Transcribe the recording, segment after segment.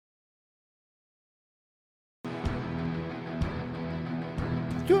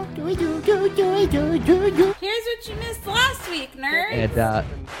what you missed last week, nerd. And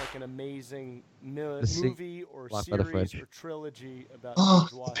like an amazing movie or series or trilogy about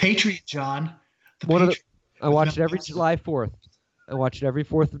the Patriot, John. I watch it every July 4th. I watch it every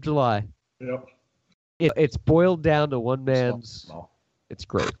 4th of July. Yep. It's boiled down to one man's. It's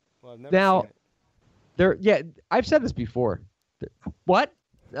great. Well, I've never Now, seen it. I've said this before. What?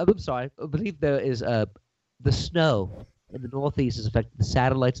 I'm sorry. I believe there is the snow in the Northeast has affected the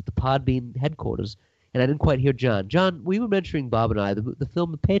satellites at the Podbean headquarters, and I didn't quite hear John. John, we were mentioning, Bob and I, the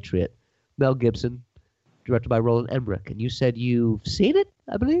film The Patriot, Mel Gibson, directed by Roland Emmerich, and you said you've seen it,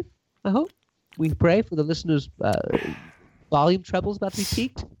 I believe, I hope. We pray for the listeners' volume trebles about to be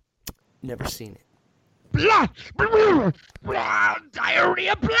peaked. Never seen it.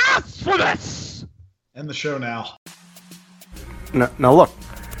 Diarrhea blasphemous! End the show now. Now look,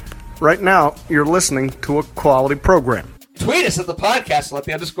 right now you're listening to a quality program. Tweet us at the Podcastle at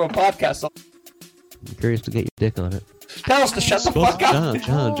the _Podcastle. I'm curious to get your dick on it. Tell us to shut the fuck up.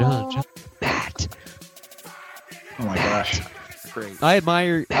 John. Matt. Oh my gosh. Great. I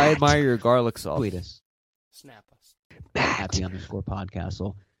admire your garlic sauce. Tweet us. Snap us. At the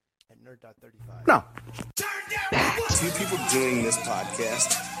 _Podcastle. At nerd.35. No. Two people doing this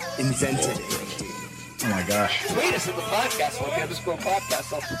podcast invented it. Oh my gosh. Tweet us at the Podcastle at the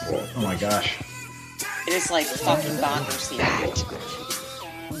 _Podcastle. Oh my gosh. It is like fucking bonkers here.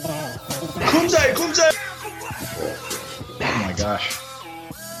 Kumse! Oh my gosh.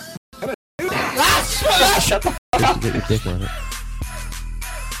 Shut the Get your dick on it.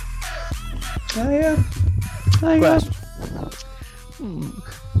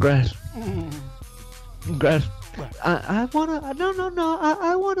 Grass. I wanna. No.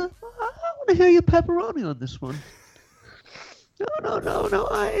 I wanna hear your pepperoni on this one. No.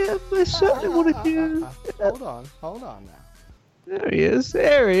 I certainly want to hear. Hold on now. There he is.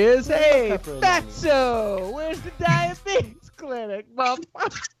 Hey, Pepperoni. Fatso. Where's the diabetes clinic, Mom?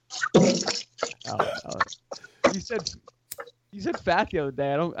 You said fat the other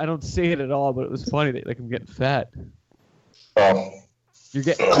day. I don't see it at all, but it was funny that I'm getting fat. You're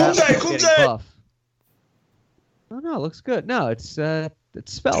getting fat. You're getting buff. No, it looks good. No, it's svelte.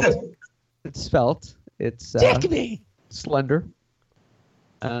 It's svelte. It's slender.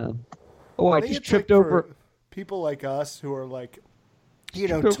 I think just it's tripped like over. for people like us who are like,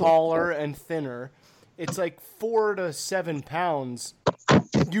 taller and thinner. It's like 4 to 7 pounds.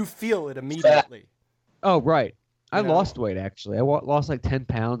 You feel it immediately. Oh, right. I You know? lost weight actually. I lost like 10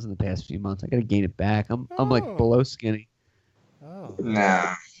 pounds in the past few months. I got to gain it back. I'm like below skinny. Oh.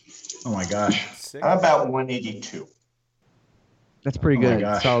 Nah. Oh my gosh. Sick. I'm about 182. That's pretty Oh my good.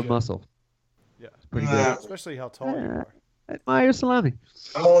 gosh. Solid muscle. Yeah. Pretty Nah. Especially how tall you are. good. Admire salami.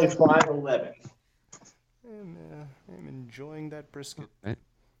 I'm only 5'11". And, I'm enjoying that brisket.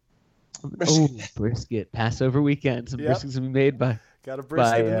 Oh, brisket. Passover weekend. Some Yep. brisket's going to be made by Got a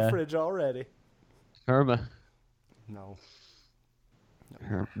brisket in By, the fridge already. Herma. No.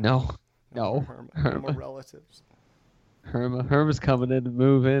 No. Herma relatives. Herma's coming in to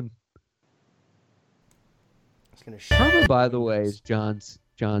move in. It's gonna Herma, by the way, is John's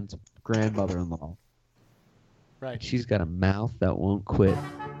grandmother-in-law. Right. She's got a mouth that won't quit.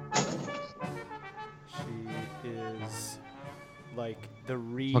 She is like the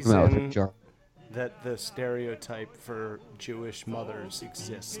Talking about with a reason jar. that the stereotype for Jewish mothers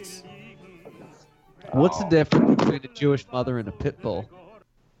exists. What's the difference between a Jewish mother and a pit bull?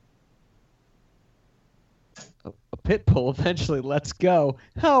 A pit bull eventually lets go.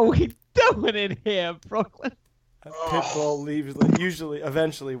 How are we doing in here, Brooklyn? A pit bull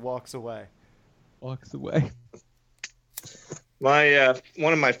eventually walks away. Walks away. My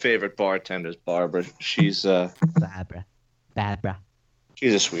one of my favorite bartenders, Barbara. She's Barbara.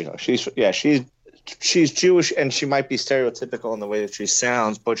 she's a sweetheart. She's Jewish, and she might be stereotypical in the way that she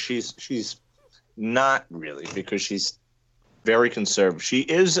sounds, but she's not really, because she's very conservative. She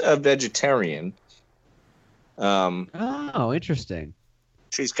is a vegetarian. Oh, interesting.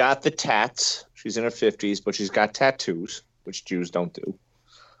 She's got the tats. She's in her 50s, but she's got tattoos, which Jews don't do.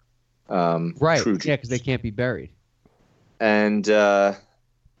 Right. True Yeah, because they can't be buried. And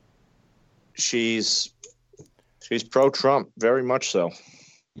she's pro-Trump, very much so.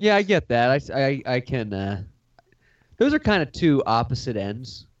 Yeah, I get that. I can. Those are kind of two opposite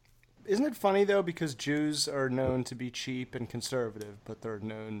ends. Isn't it funny though, because Jews are known to be cheap and conservative, but they're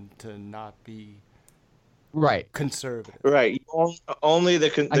known to not be Right. conservative. Right. Only the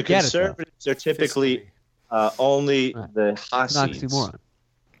conservatives are typically only the Hasids Oxymoron.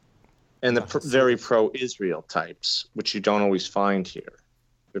 and the very pro-Israel types, which you don't always find here.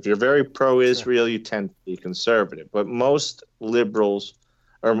 If you're very pro-Israel, you tend to be conservative. But most liberals,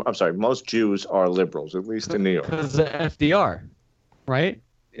 or I'm sorry, most Jews are liberals, at least in New York. Because of FDR, right?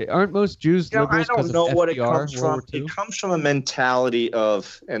 Aren't most Jews You know, I liberals don't because know of what it FDR, comes World War from. II? It comes from a mentality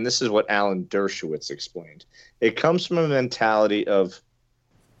of, and this is what Alan Dershowitz explained. It comes from a mentality of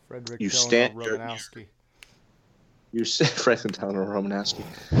Frederick You Delano stand- Romanowski. you say Franklin Delano Romanowski.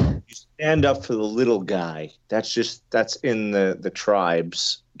 You stand up for the little guy. That's in the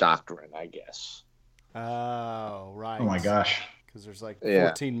tribe's doctrine, I guess. Oh, right. Oh my gosh. Because there's like Yeah.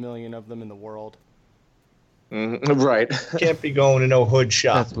 14 million of them in the world. Right. Can't be going to no hood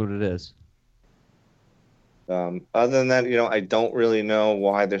shop. That's what it is. Other than that, I don't really know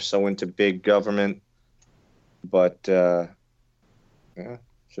why they're so into big government, but yeah,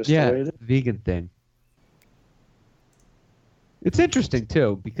 it's just the way it is. Vegan thing. It's interesting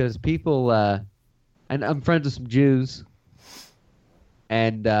too because people, and I'm friends with some Jews,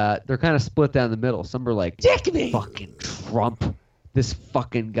 and they're kind of split down the middle. Some are like, "Dick me, fucking Trump, this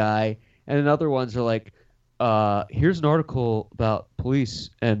fucking guy," and then other ones are like, "Here's an article about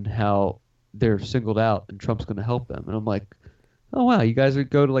police and how they're singled out, and Trump's going to help them." And I'm like, "Oh wow, you guys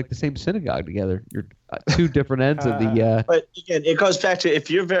go to like the same synagogue together. You're two different ends of the." But again, it goes back to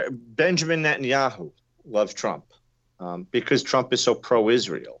if you're Benjamin Netanyahu loves Trump because Trump is so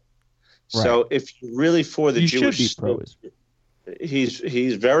pro-Israel. So if you're really for the You Jewish should be state, pro-Israel.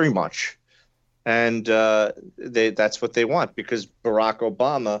 he's very much, and that's what they want because Barack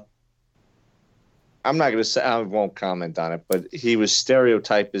Obama. I'm not going to say, I won't comment on it, but he was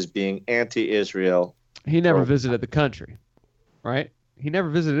stereotyped as being anti-Israel. He never visited the country, right? He never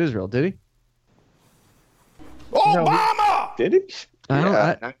visited Israel, did he? Obama! Did he?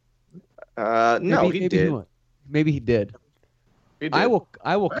 No, he maybe did. Maybe he did. He did. I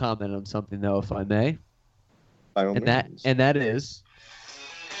will comment on something though, if I may, By all and means. that is.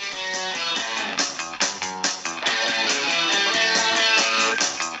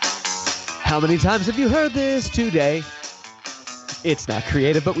 How many times have you heard this today? It's not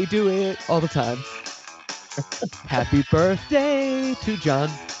creative, but we do it all the time. Happy birthday to John.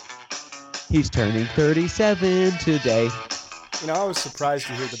 He's turning 37 today. I was surprised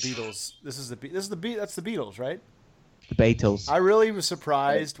to hear the Beatles. That's the Beatles, right? The Beatles. I really was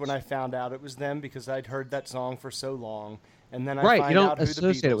surprised when I found out it was them because I'd heard that song for so long, and then I Right, find you don't out who the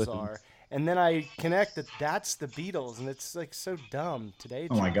associate it Beatles with them. are, and then I connect that that's the Beatles, and it's like so dumb today.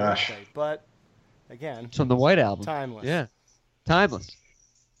 It's Oh my your gosh. birthday. But again, It's from the White Album. timeless. Yeah, timeless.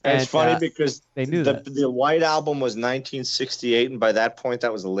 And it's funny And, because they knew that. the White Album was 1968, and by that point,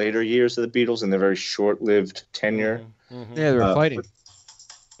 that was the later years of the Beatles and their very short-lived tenure. Mhm. Yeah, they were fighting.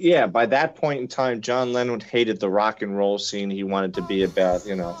 Yeah, by that point in time, John Lennon hated the rock and roll scene. He wanted to be about,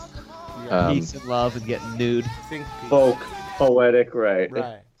 Peace and love and getting nude. Think peace. folk, poetic, right?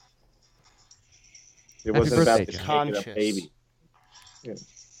 Right. It Happy wasn't about birthday, the John. naked up baby.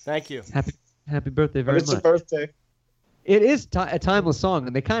 Thank you. Happy birthday But very it's a much. birthday. It is a timeless song,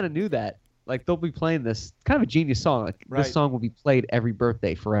 and they kind of knew that. Like, they'll be playing this kind of a genius song. Like, Right. this song will be played every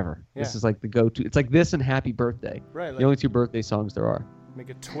birthday forever. This Yeah. is like the go-to. It's like this and Happy Birthday. Right. The Like, only two birthday songs there are. make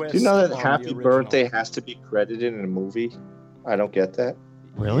a twist. Do you know that on the Happy original. Birthday has to be credited in a movie? I don't get that.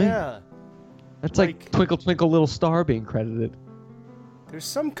 Really? Yeah. That's like Like- Twinkle Twinkle Little Star being credited. There's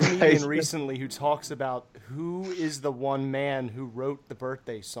some comedian recently who talks about who is the one man who wrote the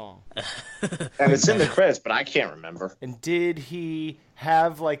birthday song. And it's in the credits, but I can't remember. And did he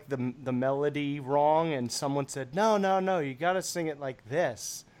have like the melody wrong? And someone said, no, you got to sing it like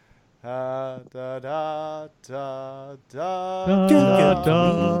this. Da da da da da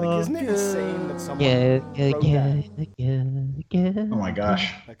da. Like, isn't it insane that someone wrote that? Oh my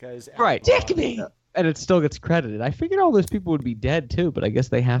gosh. That guy's Right. out. Dick me! And it still gets credited. I figured all those people would be dead too, but I guess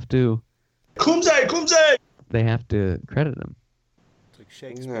they have to. Kumse! They have to credit them. It's like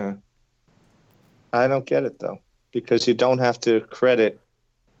Shakespeare. Yeah. I don't get it though, because you don't have to credit,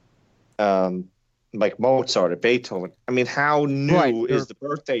 like Mozart or Beethoven. I mean, how new Right, is the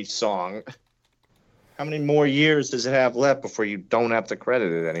birthday song? How many more years does it have left before you don't have to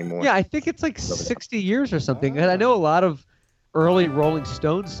credit it anymore? Yeah, I think it's like 60 years or something. And I know a lot of early Rolling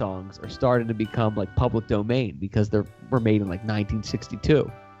Stones songs are starting to become like public domain because they were made in like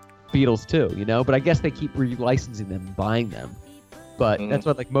 1962. Beatles too, but I guess they keep relicensing them and buying them. But that's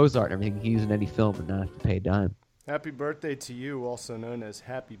what like Mozart and everything, he can use in any film and not have to pay a dime. Happy Birthday to You, also known as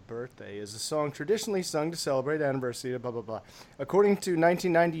Happy Birthday, is a song traditionally sung to celebrate anniversary, blah, blah, blah. According to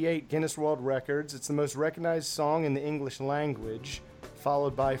 1998 Guinness World Records, it's the most recognized song in the English language,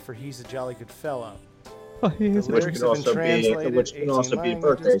 followed by For He's a Jolly Good Fella. The Which lyrics can have been translated which can 18 also be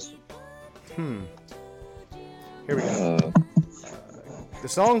languages. birthdays. Here we go. The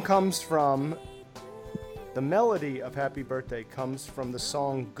song comes from The melody of Happy Birthday comes from the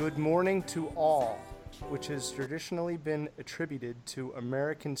song Good Morning to All, which has traditionally been attributed to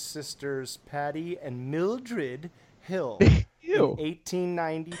American sisters Patty and Mildred Hill in Ew.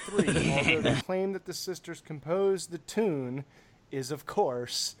 1893. Although the claim that the sisters composed the tune is, of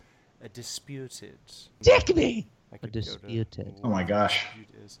course, disputed. Dick me! I could Disputed. Oh my gosh.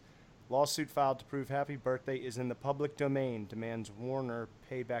 Dispute is. Lawsuit filed to prove Happy Birthday is in the public domain demands Warner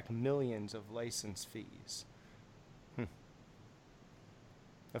pay back millions of license fees.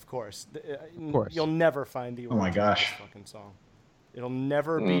 Of course. You'll never find the Oh my origin of gosh. this fucking song. It'll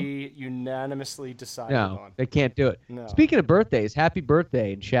never be unanimously decided No, on. they can't do it. No. Speaking of birthdays, happy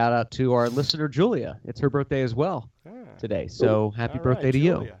birthday and shout out to our listener Julia. It's her birthday as well today. So happy All birthday right, to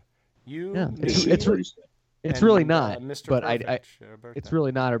Julia. you. You, Yeah, me, it's and, really not. Mr. But Perfect share a birthday. it's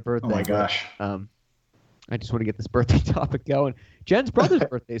really not her birthday. Oh my but, gosh. I just want to get this birthday topic going. Jen's brother's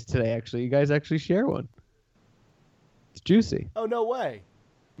birthday's today. Actually, you guys actually share one. It's juicy. Oh, no way.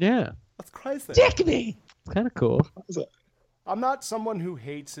 Yeah. That's crazy. Dick me. It's kind of cool. I'm not someone who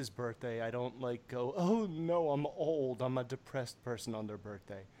hates his birthday. I don't go, oh no, I'm old. I'm a depressed person on their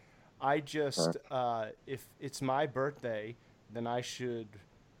birthday. I just, if it's my birthday, then I should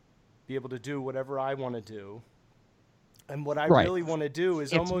be able to do whatever I want to do. And what I really want to do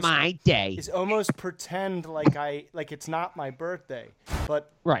is It's my day. Is almost pretend like it's not my birthday,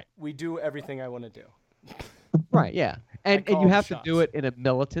 but we do everything I want to do. Right, yeah. And call you the have to do it in a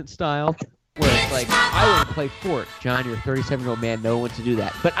militant style where it's like, I want to play fort. John, you're a 37-year-old man. No one to do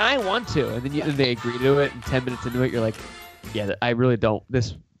that. But I want to. And then and they agree to it. And 10 minutes into it, you're like, yeah, I really don't.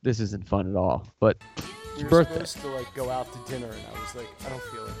 This isn't fun at all. But We were birthday. supposed to go out to dinner, and I was like, I don't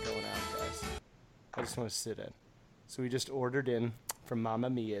feel like going out, guys. I just want to sit in. So we just ordered in from Mamma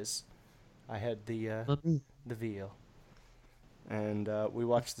Mia's. I had the veal. And we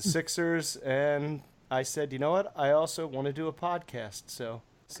watched the Sixers, and I said, you know what? I also want to do a podcast. So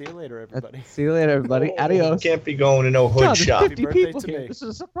see you later, everybody. See you later, everybody. Adios. Can't be going to no hood John, there's shop. 50 Happy birthday people to here. me. This is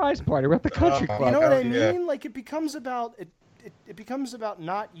a surprise party. We're at the country club. You know what I yeah. mean? Like, it becomes about it becomes about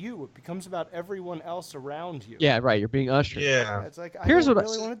not you. It becomes about everyone else around you. Yeah, right. You're being ushered. Yeah. It's like, Here's I don't what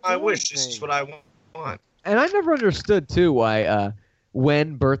really want to do I wish this is anything. what I want. And I never understood, too, why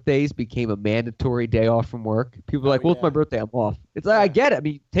when birthdays became a mandatory day off from work, people are like, well, it's my birthday, I'm off. It's like, I get it. I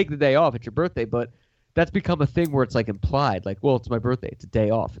mean, take the day off. It's your birthday. But that's become a thing where it's like implied. Like, well, it's my birthday. It's a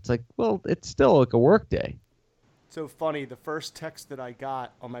day off. It's like, well, it's still like a work day. So funny, the first text that I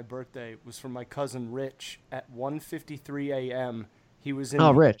got on my birthday was from my cousin Rich at 1:53 a.m. He was in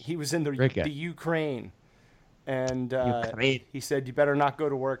Rich. He was in the Ukraine. And he said, you better not go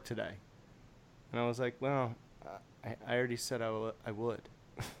to work today. And I was like, well, I already said I would.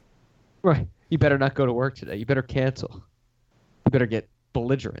 Right. You better not go to work today. You better cancel. You better get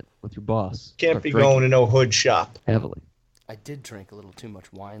belligerent with your boss. Can't Start be drinking going to no hood shop. heavily. I did drink a little too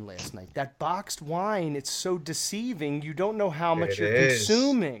much wine last night. That boxed wine, it's so deceiving. You don't know how much It you're is.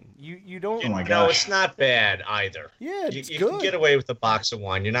 consuming. You don't. Oh my No, gosh. it's not bad either. Yeah, it's you good. can get away with a box of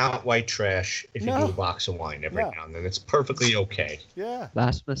wine. You're not white trash if you No. do a box of wine every No. now and then. It's perfectly okay. Yeah,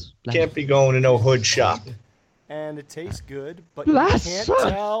 Blasphemous. Can't be going to no hood shop. and it tastes good, but Blast- you can't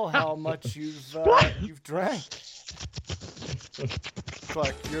tell how much you've drank.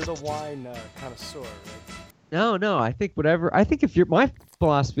 Clark, you're the wine connoisseur, right? No. I think my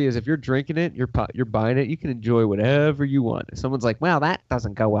philosophy is if you're drinking it, you're buying it, you can enjoy whatever you want. If someone's like, "Wow, that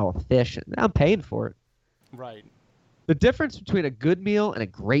doesn't go well with fish," I'm paying for it. Right. The difference between a good meal and a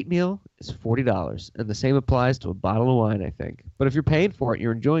great meal is $40, and the same applies to a bottle of wine, I think. But if you're paying for it, and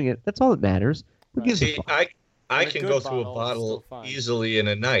you're enjoying it. That's all that matters. Who gives a See, fuck? I And a can good go through a bottle is bottle still fine. easily in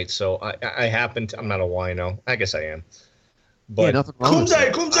a night, so I happen to. I'm not a wino. I guess I am. Yeah, But nothing wrong with that.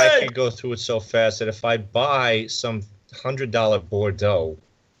 I can go through it so fast that if I buy some $100 Bordeaux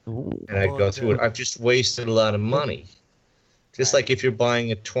Ooh. and I go through it, I've just wasted a lot of money. Just like if you're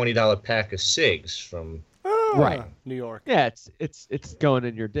buying a $20 pack of cigs from. Right. New York. Yeah, it's going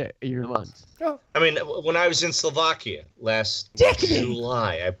in your lungs. I mean, when I was in Slovakia last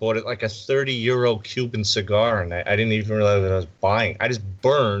July, I bought it like a €30 Cuban cigar, and I didn't even realize what I was buying. I just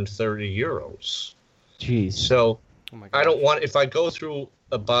burned €30. Jeez. So Oh my I God. don't want, if I go through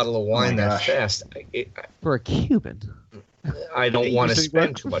a bottle of wine that gosh. fast, For a Cuban. I don't want to usually spend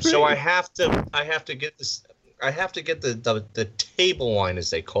work too for much. free. So I have to get this. I have to get the table wine, as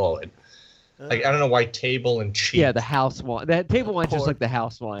they call it. Like, I don't know why table and cheap. Yeah, the house wine. That table wine's just like the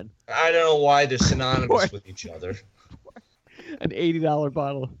house wine. I don't know why they're synonymous with each other. An $80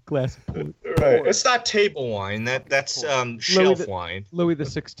 bottle glass of port. Right. It's not table wine. That's shelf wine. Louis the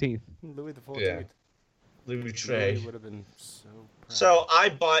 16th. Louis the 14th. Yeah. Louis Louis Trey. would have been so So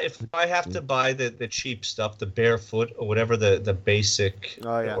if I have to buy the cheap stuff, the barefoot or whatever the basic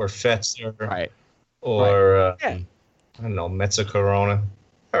or Fetzer, Right. Or I don't know, Mezza Corona.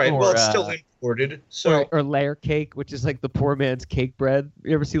 All right, well it's still imported. So or layer cake, which is like the poor man's cake bread.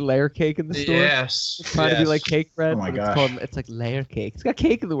 You ever see layer cake in the store? Yes. It's trying to be like cake bread. Oh my but gosh. it's like layer cake. It's got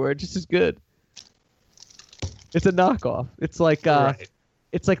cake in the word, just as good. It's a knockoff. It's like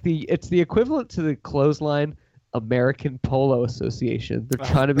it's the equivalent to the clothesline American Polo Association. They're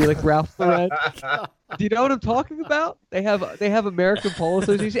trying to be like Ralph Lauren. Do you know what I'm talking about? They have American Polo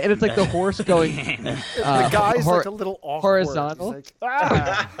Association, and it's like the horse going. The guy's like a little awkward. Horizontal. He's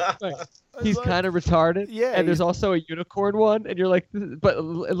like, Right. He's kind of retarded. Yeah, And there's also a unicorn one, and you're like, but it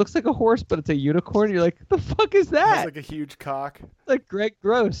looks like a horse, but it's a unicorn. You're like, the fuck is that? Has like a huge cock. It's like Greg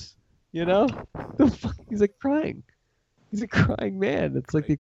Gross, you know? The fuck? He's like crying. He's a crying man. It's like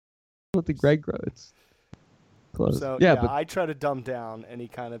the Greg Gross. It's close. So yeah, but I try to dumb down any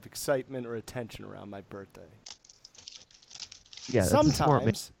kind of excitement or attention around my birthday. yeah, that's a smart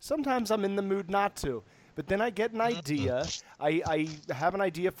man. Sometimes I'm in the mood not to. But then I get an idea. I have an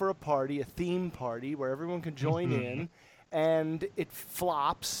idea for a party, a theme party where everyone can join in, and it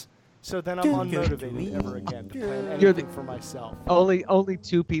flops. So then I'm unmotivated ever again to plan anything for myself. Only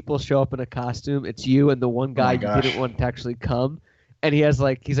two people show up in a costume. It's you and the one guy you didn't want to actually come. And he's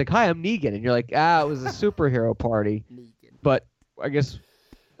like, hi, I'm Negan, and you're like, it was a superhero party. But I guess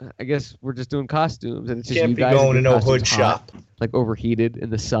we're just doing costumes, and it's just Can't you be guys going in to no costumes hood hot, shop. like overheated in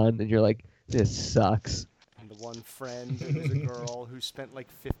the sun, and you're like, this sucks. And the one friend who's a girl who spent like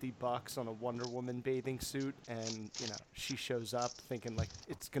 $50 on a Wonder Woman bathing suit, and she shows up thinking like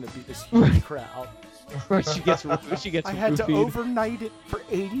it's gonna be this huge crowd. Right, she gets I had to roofied. overnight it for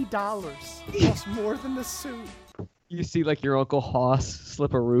 $80. It cost more than the suit. You see like your Uncle Hoss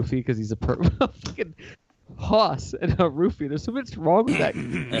slip a roofie because he's a fucking Hoss and a roofie. There's so much wrong with that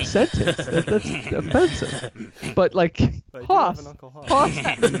sentence. That's offensive. But like But I do have Hoss, an Uncle Hoss.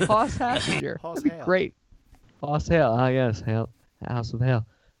 Hoss Hassinger. Hoss That'd be Hale. great. Hoss Hale. Ah yes, Hale. House of Hale.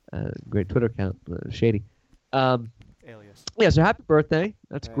 Great Twitter account. Shady. Alias. Yeah. So happy birthday.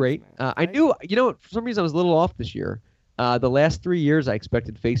 That's Thanks, great. man. I knew. For some reason I was a little off this year. The last 3 years I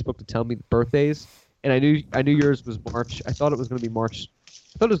expected Facebook to tell me the birthdays. And I knew yours was March. I thought it was going to be March.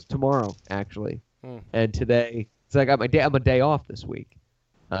 I thought it was tomorrow, actually. And today, so I got my day. I'm a day off this week.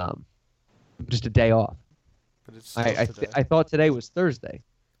 Just a day off. But it's I thought today was Thursday,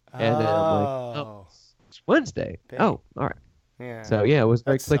 and then I'm like, oh, it's Wednesday. Dang. Oh, all right. Yeah. So yeah, it was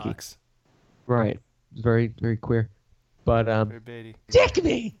very that clicky. sucks. Right. It was very very queer. But Very baity. dick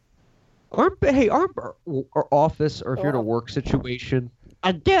me. Our office, or if you're in a work situation.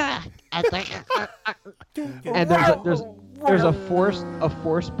 And there's a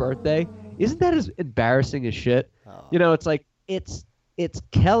forced birthday. Isn't that as embarrassing as shit? Oh. It's like it's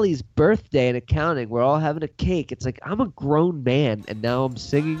Kelly's birthday in accounting. We're all having a cake. It's like I'm a grown man and now I'm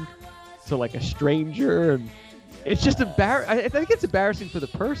singing to like a stranger, and it's just I think it's embarrassing for the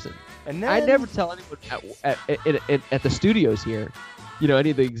person. And then I never tell anyone at the studios here,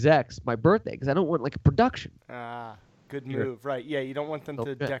 any of the execs, my birthday, because I don't want like a production. Good Sure. move. Right. Yeah, you don't want them to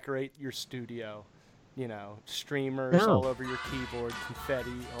Okay. decorate your studio. Streamers No. all over your keyboard,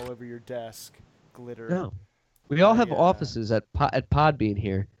 confetti all over your desk, glitter. No. We all have Yeah. offices at Podbean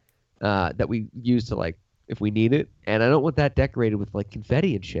here that we use to, like, if we need it. And I don't want that decorated with, like,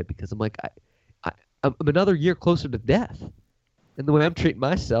 confetti and shit because I'm like, I'm another year closer to death. And the way I'm treating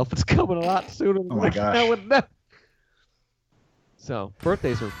myself, it's coming a lot sooner than Oh my gosh. I would know. So,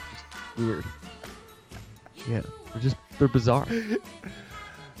 birthdays are just weird. Yeah, they're bizarre.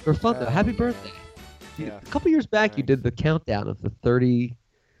 They're fun, though. Happy birthday. Yeah. A couple years back, you did the countdown of the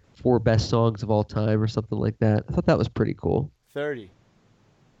 34 best songs of all time or something like that. I thought that was pretty cool. 30.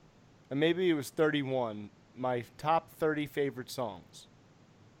 And maybe it was 31. My top 30 favorite songs.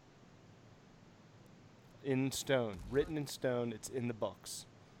 In stone. Written in stone. It's in the books.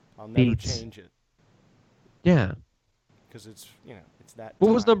 I'll never Beats. change it. Yeah. Because it's, it's that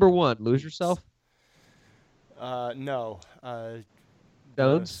What was time. number one? Lose Yourself? No.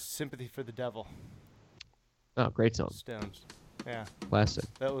 Stones? Sympathy for the Devil. Oh, great song. Stones. Yeah. Classic.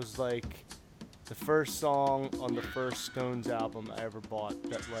 That was like the first song on the first Stones album I ever bought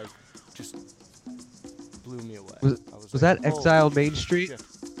that like just blew me away. Was that "Holy Exile Main Street? shit."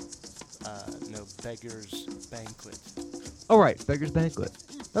 No, Beggar's Banquet. Oh, right. Beggar's Banquet.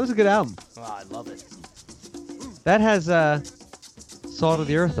 That was a good album. Oh, I love it. That has Salt of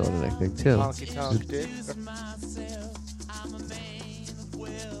the Earth on it, I think, too. Honky Tonk did.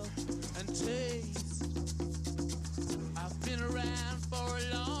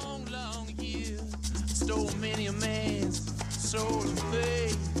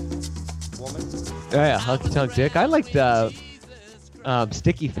 Woman. Yeah, Hunky Tonk Dick. I liked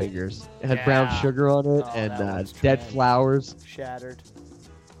Sticky Fingers. It had brown Yeah. sugar on it Oh, and that one's dead trend. flowers. Shattered.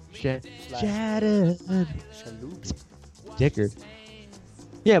 Shattered. Shalup. Dickered.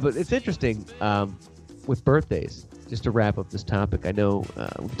 Yeah, but it's interesting with birthdays. Just to wrap up this topic, I know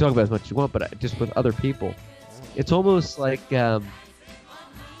we can talk about as much as you want, but just with other people, it's almost like the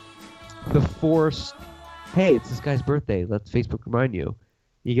forced. Hey, it's this guy's birthday. Let Facebook remind you.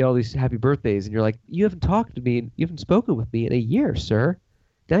 You get all these happy birthdays, and you're like, you haven't talked to me, and you haven't spoken with me in a year, sir.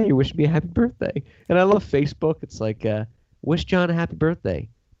 Now you're wishing me a happy birthday. And I love Facebook. It's like, wish John a happy birthday.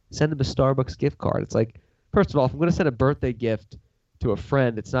 Send him a Starbucks gift card. It's like, first of all, if I'm going to send a birthday gift to a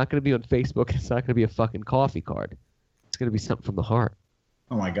friend, it's not going to be on Facebook. It's not going to be a fucking coffee card. It's going to be something from the heart.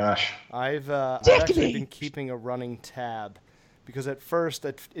 Oh my gosh. I've actually been keeping a running tab because at first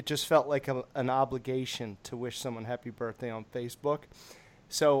it just felt like an obligation to wish someone happy birthday on Facebook.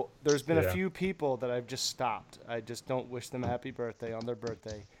 So there's been a few people that I've just stopped. I just don't wish them a happy birthday on their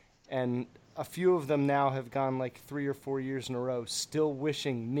birthday. And a few of them now have gone like 3 or 4 years in a row still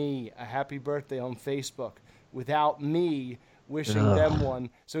wishing me a happy birthday on Facebook without me wishing them one.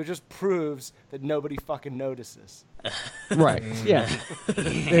 So it just proves that nobody fucking notices. Right. Yeah.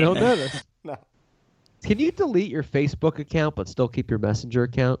 They don't notice. No. Can you delete your Facebook account but still keep your Messenger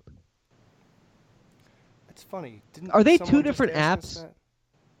account? It's funny. Are they two someone just different ask us apps? that?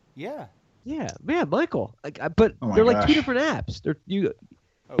 Yeah. Yeah, man, Michael. But Oh my they're like two gosh. different apps. They're you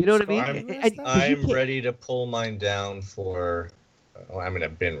Oh, know what I mean? Scott, And- you and- noticed that? 'cause you I'm can't- ready to pull mine down for.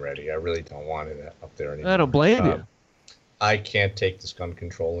 I've been ready. I really don't want it up there anymore. I don't blame you. I can't take this gun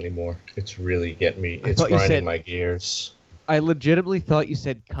control anymore. It's really getting me. It's thought you grinding said- my gears. I legitimately thought you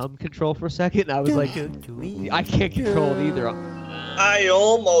said cum control for a second. And I was like, I can't control it either. I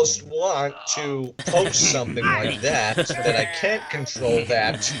almost want to post something like that I can't control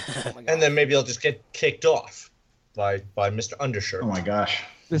that, and then maybe I'll just get kicked off by Mr. Undershirt. Oh my gosh.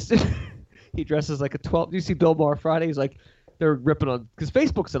 This, he dresses like a 12. Do you see Bill Maher Friday? He's like, they're ripping on because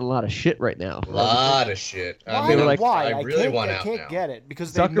Facebook's in a lot of shit right now. A lot of shit. Why? They were like- Why? I really want I out can't now. get it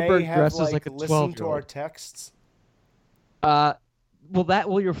because they Zuckerberg may have dresses like a listened to our 12-year-old. texts.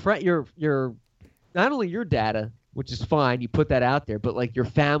 Your friend, your not only your data, which is fine, you put that out there, but like your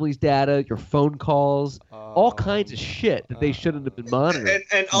family's data, your phone calls, all kinds of shit that they shouldn't have been monitoring.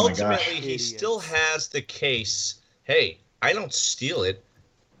 And Oh my gosh. ultimately, he Idiots. still has the case. Hey, I don't steal it.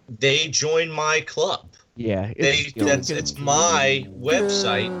 They join my club. Yeah, it's, It's my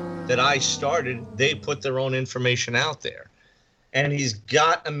website that I started. They put their own information out there, and he's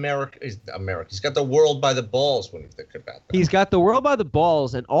got America. He's got the world by the balls when you think about that. he's got the world by the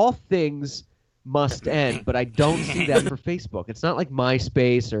balls, and all things must end. But I don't see that for Facebook. It's not like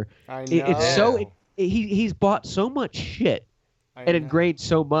MySpace or I know. it's so he's bought so much shit I and know. ingrained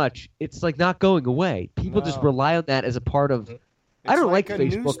so much. It's like not going away. People just No. rely on that as a part of. I It's don't like a Facebook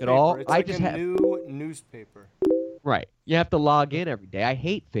at newspaper. all. It's I like just a have new newspaper. right. You have to log in every day. I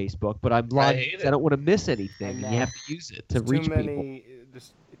hate Facebook, but I'm logged hate in 'cause it. I don't want to miss anything. I And know. you have to use it to Too reach many. people.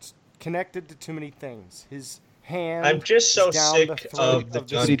 It's connected to too many things. His hand. I'm just so is down sick the throat of the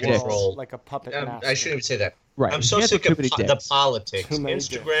this gun world control. like a puppet I master. shouldn't even say that. Right. I'm so He has sick too of many the dicks. politics. Too many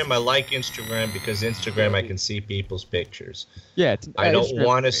Instagram, I like Instagram because Instagram I can see people's pictures. Yeah, it's, I don't Instagram's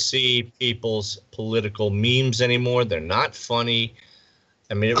want to great. see people's political memes anymore. They're not funny.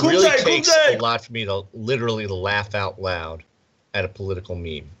 I mean, it Kumse, really takes kumse. a lot for me to literally laugh out loud at a political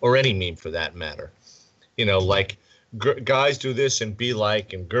meme, or any meme for that matter. You know, like guys do this and be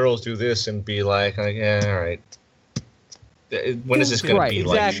like, and girls do this and be like, yeah, all right. When is this going Right, to be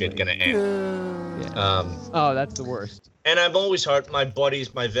like exactly. shit going to end? Yeah. Oh, that's the worst. And I've always heard my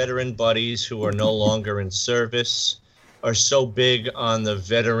buddies, my veteran buddies who are no longer in service are so big on the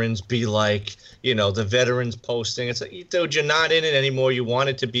veterans be like, you know, the veterans posting. It's like, dude, you're not in it anymore. You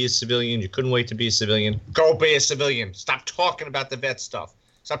wanted to be a civilian. You couldn't wait to be a civilian. Go be a civilian. Stop talking about the vet stuff.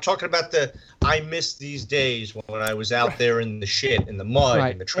 Stop talking about I miss these days when I was out there in the shit, in the mud,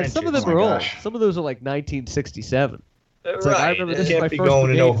 Right. in the And trenches. some of them Oh my are old. gosh. Some of those are like 1967. It's like, I remember this is Can't my be first going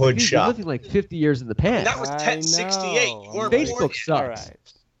to no brigade. hood Dude, shop. You're living like 50 years in the past. That was I 1068. know. You weren't Facebook born yet. sucks. All right.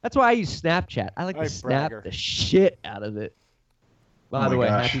 That's why I use Snapchat. I like to Right, snap bragger. the shit out of it. By Oh the my way,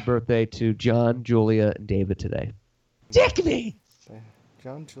 gosh. happy birthday to John, Julia, and David today. Dick me!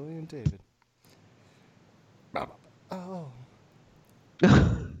 John, Julian, David. Oh.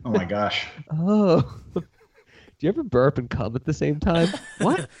 Oh my gosh. Oh. Do you ever burp and cum at the same time?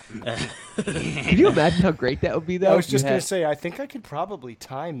 What? Can you imagine how great that would be, though? I was if you just going had- to say, I think I could probably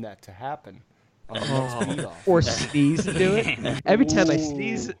time that to happen. On the next beat off. Or sneeze and do it. Every time I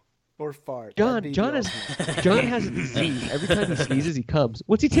sneeze, Or fart. John has a disease. Every time he sneezes, he comes.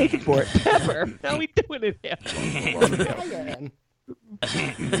 What's he taking for it? Pepper. How are we doing it here?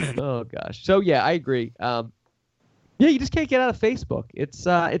 Oh gosh. So yeah, I agree. Yeah, you just can't get out of Facebook. It's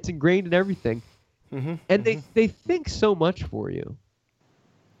ingrained in everything, and they think so much for you.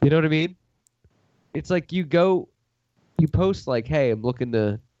 You know what I mean? It's like you post like, "Hey, I'm looking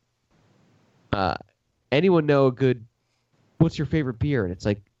to. Anyone know a good? What's your favorite beer?" And it's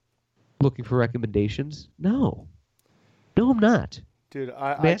like, looking for recommendations? No, I'm not. Dude,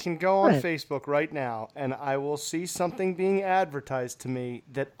 I can go on Facebook right now, and I will see something being advertised to me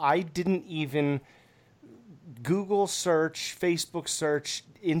that I didn't even Google search, Facebook search,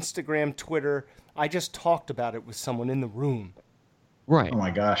 Instagram, Twitter. I just talked about it with someone in the room. Right. Oh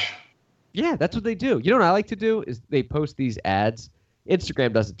my gosh. Yeah, that's what they do. You know what I like to do is they post these ads.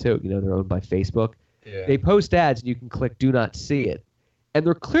 Instagram does it too. You know, they're owned by Facebook. Yeah. They post ads, and you can click "Do Not See It." And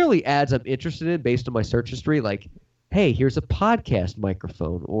they're clearly ads I'm interested in based on my search history, like, hey, here's a podcast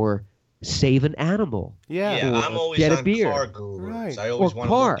microphone, or save an animal. Yeah, I'm always get a on beer. car gurus. Right. I always Or want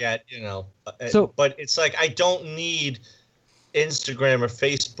car. to look at, So- but it's like I don't need Instagram or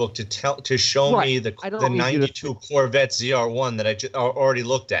Facebook to show Right. me the I don't need you to- 92 Corvette ZR1 that I already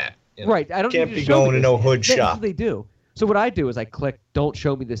looked at. You know? Right. I don't Can't need you be to show going me to no this. hood That's shop. what they do. So what I do is I click "Don't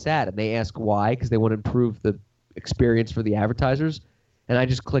show me this ad," and they ask why, because they want to improve the experience for the advertisers. And I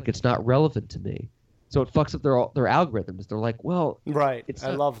just click "It's not relevant to me," so it fucks up their algorithms. They're like, "Well, Right. it's I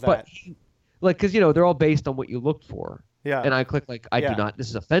not- love that. But like, because they're all based on what you looked for. Yeah. And I click like, "I Yeah. do not. This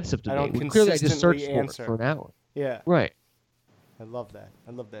is offensive to I me." don't Well, clearly, I just searched consistently for answer. it for an hour. Yeah. Right. I love that.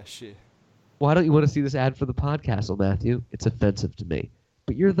 I love that shit. Why don't you want to see this ad for the Podcastle, Matthew? It's offensive to me.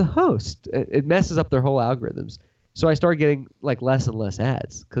 But you're the host. It messes up their whole algorithms. So I start getting like less and less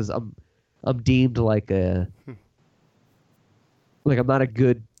ads because I'm deemed like I'm not a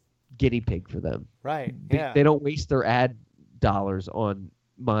good guinea pig for them. Right. They, Yeah. they don't waste their ad dollars on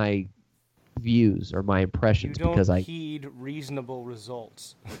my views or my You impressions don't because I heed reasonable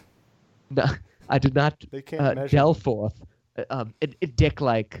results. no, I do not They can't measure. delve forth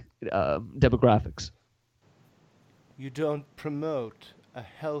dick-like demographics. You don't promote a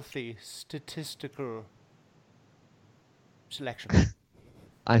healthy statistical selection.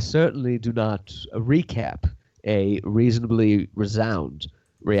 I certainly do not recap a reasonably resound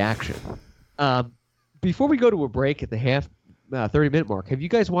reaction. Before we go to a break at the 30-minute mark, have you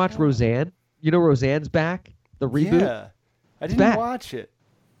guys watched Roseanne? You know Roseanne's back? The reboot? Yeah. I didn't back. watch it.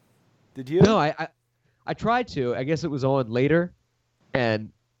 Did you? No, I tried to. I guess it was on later and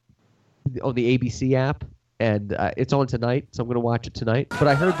on the ABC app, and it's on tonight, so I'm going to watch it tonight. But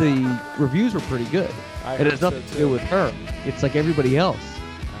I heard the reviews were pretty good. I And it heard has so, nothing to too. do with her. It's like everybody else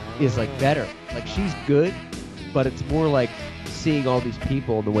is like better. Like she's good, but it's more like seeing all these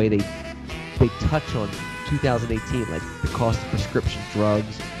people and the way they touch on 2018, like the cost of prescription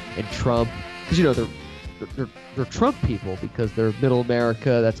drugs and Trump, because they're Trump people because they're middle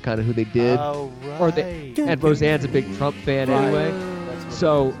America. That's kind of who they did. Oh, right. Or and Roseanne's a big Trump fan Right. anyway. That's what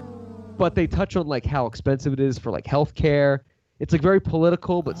So, it is. but they touch on like how expensive it is for like healthcare. It's like very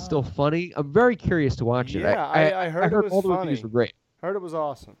political, but still funny. I'm very curious to watch it. Yeah, I heard it was all the reviews funny. were great. Heard it was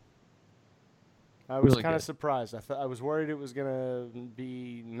awesome. I was Really kind of good. surprised. I was worried it was gonna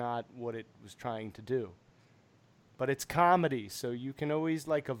be not what it was trying to do. But it's comedy, so you can always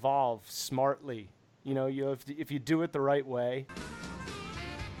like evolve smartly. If you do it the right way.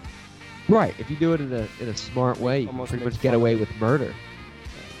 Right. If you do it in a smart way, you can Almost pretty make much get fun of away it. with murder.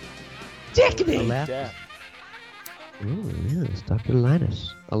 Dick me. A laugh. Death. Oh, yes, Dr.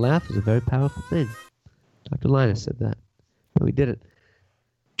 Linus. A laugh is a very powerful thing. Dr. Linus said that. No, he didn't.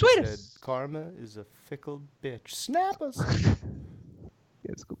 Tweet Said, us. karma is a fickle bitch. Snap us. Yeah,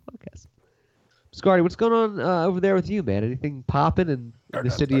 it's a good podcast. Biscardi, what's going on over there with you, man? Anything popping in the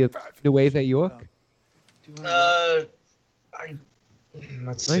city of Nueva York?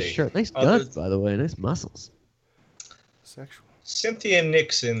 Let's Nice see. shirt. Nice Other- guns, by the way. Nice muscles. Sexual. Cynthia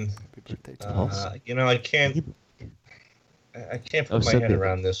Nixon. Happy birthday to us. I can't Oh, put my Cynthia. head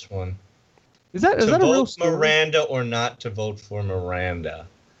around this one. Is that To a real vote story? Miranda or not to vote for Miranda?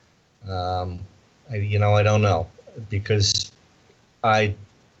 I don't know, because the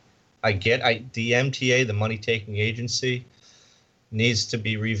MTA, the money taking agency, needs to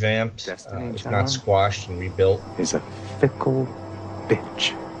be revamped, if not squashed and rebuilt. Is a fickle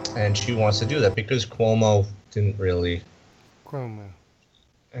bitch. And she wants to do that because Cuomo didn't really. Cuomo.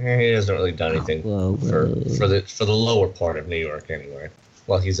 He hasn't really done anything Cuomo. for the lower part of New York anyway.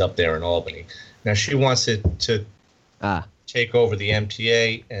 Well, he's up there in Albany. Now she wants it to take over the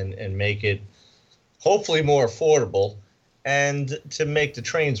MTA and make it hopefully more affordable and to make the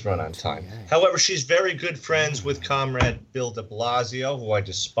trains run on time. However, she's very good friends with Comrade Bill de Blasio, who I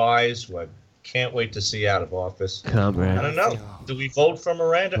despise, who I can't wait to see out of office. Comrade. I don't know. Do we vote for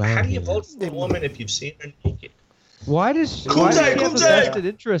Miranda? How do you vote for a woman if you've seen her naked? Why does she have a vested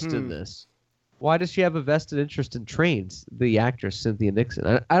interest in this? Why does she have a vested interest in trains, the actress Cynthia Nixon?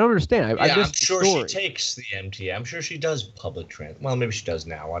 I don't understand. I'm sure she takes the MTA. I'm sure she does public transit. Well, maybe she does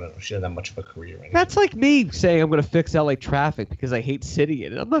now. I don't know. She doesn't have much of a career anymore. That's like me saying I'm going to fix LA traffic because I hate sitting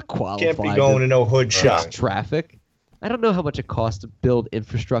in it. I'm not qualified. Can't be going to no hood shop. Traffic. I don't know how much it costs to build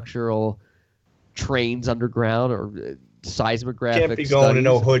infrastructural trains underground or seismographic Can't be going to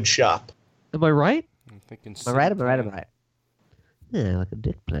no hood shop. Am I right? I'm thinking Am I right? Yeah, like a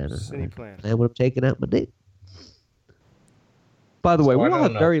dick planner. City plan. I would have taken out my dick. By the way, we all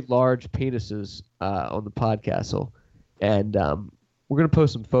have very large penises on the Podcastle, and we're going to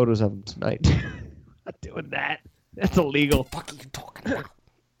post some photos of them tonight. Not doing that. That's illegal. What the fuck are you talking about?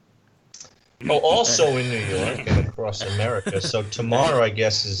 Oh, also in New York and across America. So tomorrow, I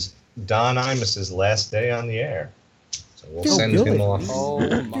guess, is Don Imus's last day on the air. So we'll send him off. Oh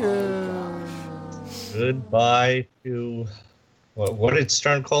my gosh. Goodbye to... What did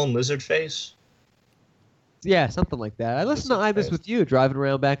Stern call him? Lizard face? Yeah, something like that. I listened to Ibis with you driving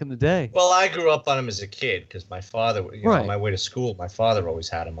around back in the day. Well, I grew up on him as a kid because my father, on my way to school, my father always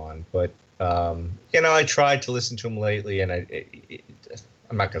had him on. But, I tried to listen to him lately, and I'm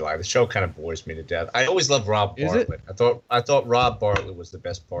not going to lie, the show kind of bores me to death. I always loved Rob Bartlett. I thought Rob Bartlett was the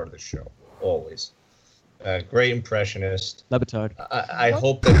best part of the show, always. Great impressionist. Lebitard. I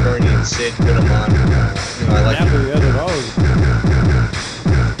hope that Bernie and Sid put him on. I like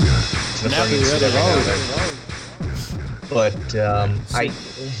But I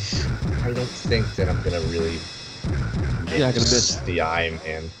don't think that I'm gonna really miss the Iron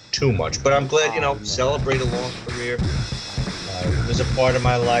Man too much. But I'm glad, celebrate a long career. It was a part of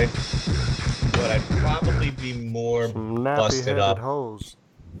my life, but I'd probably be more busted up. Hose.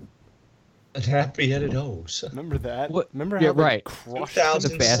 Nappy-headed hose. Remember that? What? Remember Yeah, how they right. crushed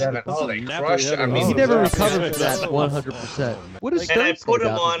 2007. Oh, they crushed it. I mean, He never recovered from that 100%. What is and I put him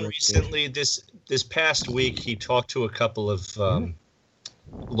on recently. This past week, he talked to a couple of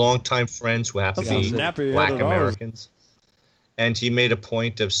longtime friends who happen to be Black Americans, and he made a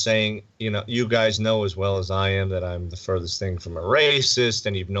point of saying, you guys know as well as I am that I'm the furthest thing from a racist,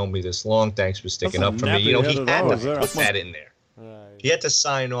 and you've known me this long. Thanks for sticking up for me. He had to put that in there. He had to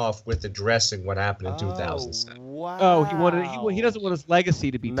sign off with addressing what happened in 2007. Wow. Oh, he doesn't want his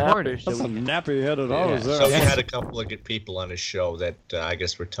legacy to be tarnished. That's some nappy-headed hose there. So he had a couple of good people on his show that I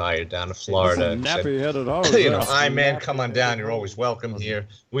guess retired down to Florida. Nappy-headed hose there. Iron Man, come on down. You're always welcome here.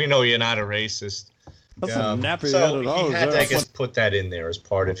 We know you're not a racist. That's some nappy-headed so hose he had to, I guess, put that in there as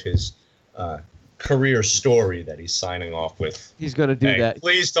part of his career story that he's signing off with. He's going to do that.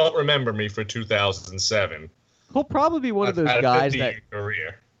 Please don't remember me for 2007. He'll probably be one of those guys that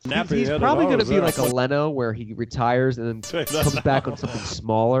career. He's probably going to be like a Leno where he retires and then comes back on something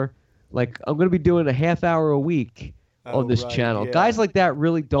smaller. Like, I'm going to be doing a half hour a week on this channel. Yeah. Guys like that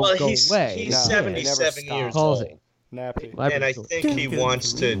really don't go away. He's 77 years old. Nappy. And I think he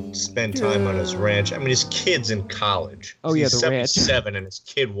wants to spend time on his ranch. I mean, his kid's in college. Oh, yeah, he's the ranch. 77, and his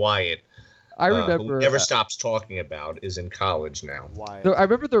kid Wyatt, I remember, who never stops talking about, is in college now. I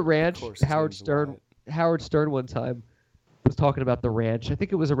remember the ranch. Howard Stern one time was talking about the ranch. I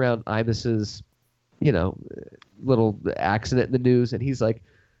think it was around Imus's, little accident in the news, and he's like,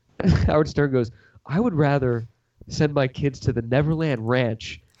 Howard Stern goes, I would rather send my kids to the Neverland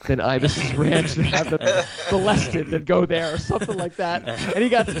Ranch than Imus's ranch and have them molested than go there or something like that. And he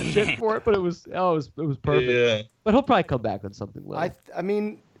got some shit for it, but it was perfect. Yeah. But he'll probably come back on something later. I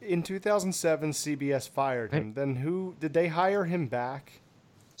mean, in 2007, CBS fired him. Then who did they hire him back?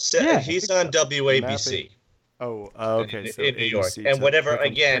 He's on WABC. Oh, okay. So in New York, and whatever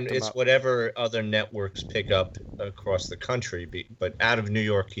whatever other networks pick up across the country. But out of New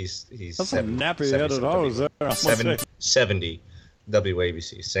York, he's 70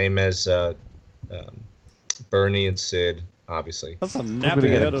 WABC, same as Bernie and Sid, obviously. That's some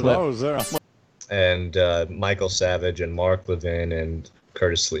nappy-headed hose there. And Michael Savage and Mark Levin and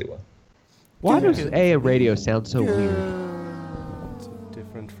Curtis Sliwa. Why does AM radio sound so weird? It's a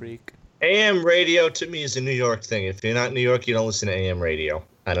different freak. AM radio to me is a New York thing. If you're not in New York, you don't listen to AM radio.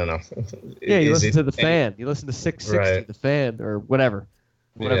 I don't know. Yeah, you listen to the Fan. You listen to 660, the Fan, or whatever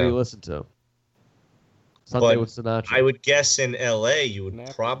you listen to. Sunday with Sinatra. I would guess in LA, you would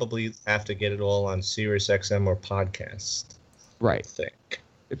probably have to get it all on Sirius XM or podcast. Right. I think.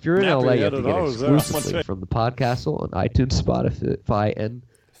 If you're in LA, you have to get it exclusively from the Podcastle on iTunes, Spotify, and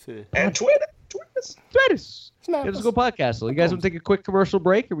Twitter. Stratus. Underscore Podcastle. You guys want to take a quick commercial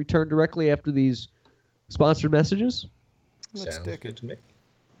break and return directly after these sponsored messages? Let's Sounds stick good it. to me.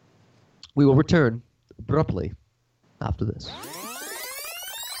 We will return abruptly after this.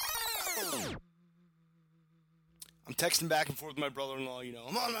 I'm texting back and forth with my brother-in-law.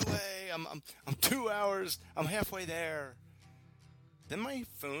 I'm on my way. I'm 2 hours. I'm halfway there. Then my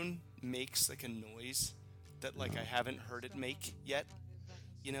phone makes like a noise that like I haven't heard it make yet.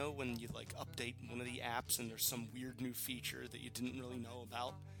 When you like update one of the apps and there's some weird new feature that you didn't really know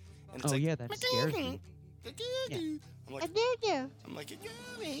about. And it's Yeah, that scares me. I'm like,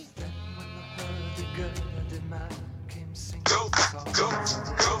 Yumi.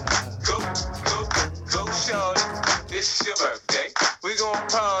 Go, shorty. It's your birthday. We gon'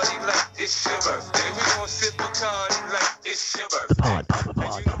 party like it's your birthday. We gon' sip Bacardi like it's your birthday.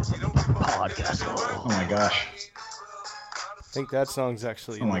 Podcastle. Oh my gosh. I think that song's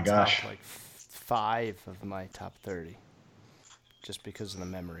actually Oh my gosh. top, like 5 of my top 30. Just because of the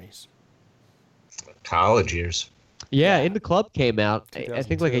memories. College years. Yeah, In the Club came out. I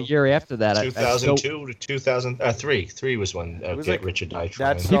think like a year after that. 2002 to 2003. 3 was when was Get like- Rich or Die That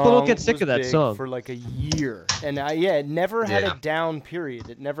Trying. song People don't get sick was of that big song. for like a year, and it never had Yeah. a down period.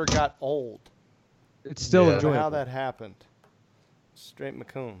 It never got old. It's still Yeah. I don't know enjoyable. how that happened. Straight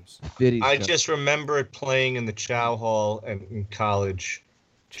McCombs. I just remember it playing in the Chow Hall and in college.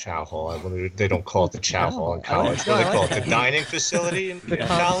 Chow Hall. They don't call it the Chow Hall in college. What do they call it? The dining facility in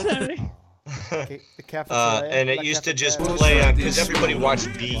college? The cafeteria, And it La used to just cafeteria. play on, because everybody watched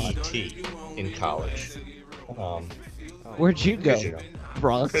BET in college. Where'd you go? Because,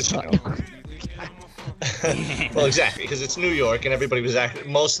 Bronx. Because, well, exactly, because it's New York, and everybody was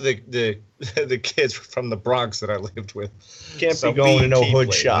most of the kids were from the Bronx that I lived with. Can't be going to no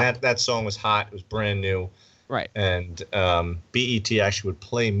hood shop. That song was hot. It was brand new. Right. And BET actually would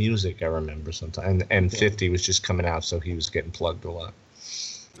play music, I remember sometimes. And 50 was just coming out, so he was getting plugged a lot.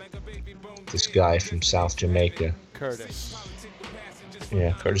 This guy from South Jamaica. Curtis.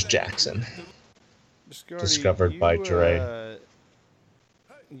 Yeah, Curtis Jackson. Biscardi, Discovered by Dre.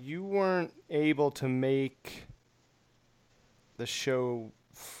 You weren't able to make the show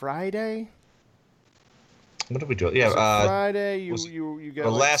Friday? What did we do? Was Yeah, it Friday. You got the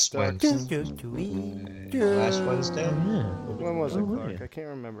like, last stuck. Wednesday. Last Wednesday? When was it, Clark? I can't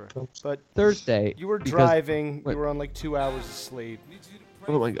remember. But Thursday. you were because- driving. Wait. You were on like 2 hours of sleep.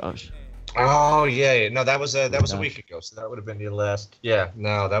 Oh my gosh. Oh yeah, no, that was a week ago, so that would have been your last. Yeah,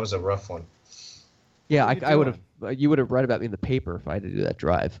 no, that was a rough one. Yeah, What are you I would have. You would have read about me in the paper if I had to do that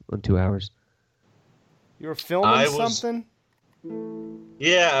drive on 2 hours. You were filming something?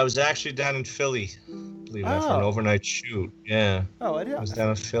 Yeah, I was actually down in Philly, believe it, for an overnight shoot. Yeah. Oh, I did. I was down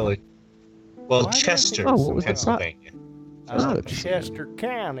in Philly. Well, Why did I Chester, think- what was that? Pennsylvania. Chester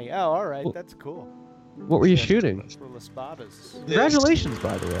County. Oh, all right. That's cool. What were you shooting? For La Spadas. Congratulations,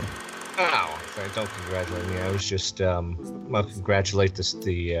 by the way. Oh, don't congratulate me. I was just congratulate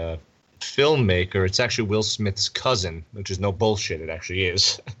the filmmaker. It's actually Will Smith's cousin, which is no bullshit. It actually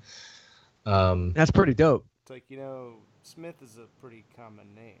is. That's pretty dope. It's like, Smith is a pretty common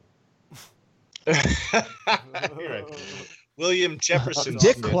name. Right. William Jefferson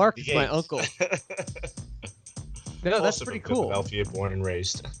Dick Smith, Clark the is my eighth. uncle. No, that's Also pretty from cool. Philadelphia, born and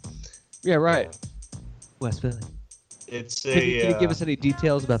raised. Yeah, right. West Philly. It's Can you give us any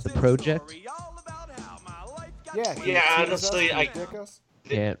details about the project? Yeah. Yeah, honestly, I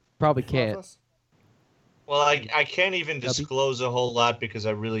Can't. Probably can't. Well, I can't even disclose a whole lot because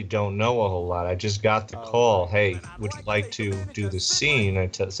I really don't know a whole lot. I just got the call. Hey, would you like to do the scene? I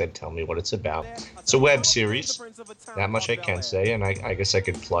said, tell me what it's about. It's a web series. That much I can say, and I guess I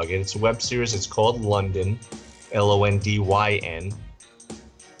could plug it. It's a web series. It's called London, Londyn,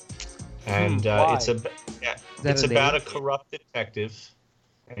 and it's about a corrupt detective,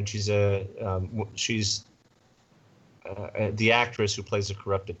 and she's the actress who plays a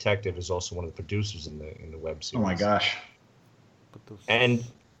corrupt detective is also one of the producers in the web series. Oh my gosh. And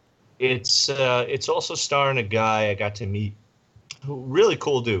it's also starring a guy I got to meet, really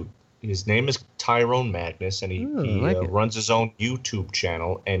cool dude. His name is Tyrone Magnus, and he runs his own YouTube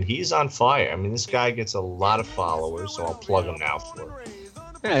channel, and he's on fire. I mean, this guy gets a lot of followers, so I'll plug him now for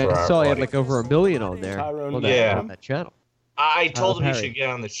Yeah, I saw he had like over 1 million on there. Tyrone, on that channel. I told him he Perry. should get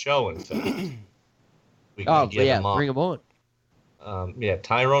on the show, in fact. We Oh, can get yeah, him on. bring him on.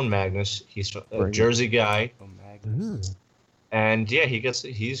 Tyrone Magnus. He's a Jersey guy. And yeah,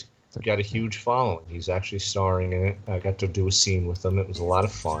 he's got a huge following. He's actually starring in it. I got to do a scene with him. It was a lot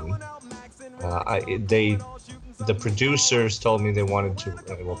of fun. The producers told me they wanted to.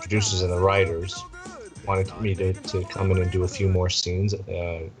 Producers and the writers wanted me to come in and do a few more scenes.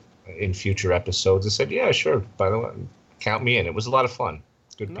 in future episodes. I said, yeah, sure. By the way, count me in. It was a lot of fun.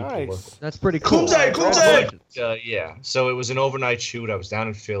 Good people to work with. That's pretty cool. Yeah. So it was an overnight shoot. I was down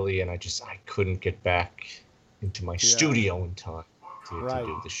in Philly, and I couldn't get back into my studio in time to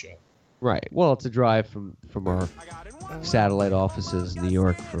do the show. Right. Well, it's a drive from our satellite offices in New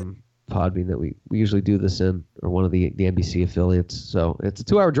York from Podbean that we usually do this in, or one of the NBC affiliates. So it's a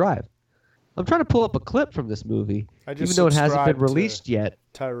 2-hour drive. I'm trying to pull up a clip from this movie, even though it hasn't been released yet,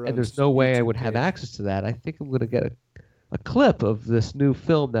 and there's no way I would have access to that. I think I'm going to get a clip of this new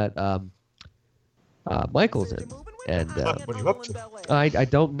film that Michael's in. And what are you up to? I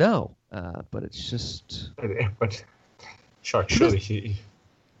don't know, but it's just... But surely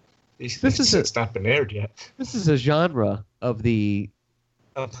it's not been aired yet. This is a genre of the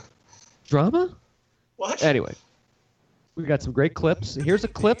drama? What? Anyway, we got some great clips. Here's a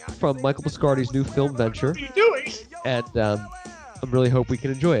clip from Michael Biscardi's new film venture. What are you doing? And I really hope we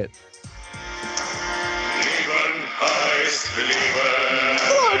can enjoy it.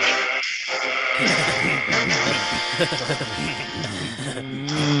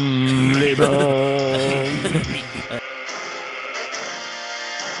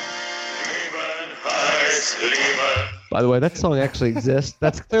 By the way, that song actually exists.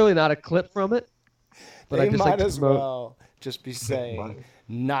 That's clearly not a clip from it. But They I just might like to as promote... well just be saying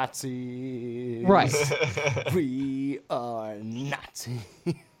Nazis. Right. We are Nazis.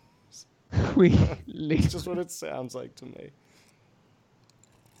 It's just what it sounds like to me.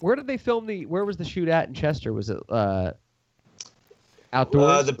 Where did they film where was the shoot at in Chester? Was it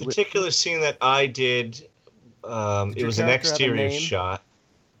outdoors? The particular scene that I did, it was an exterior shot.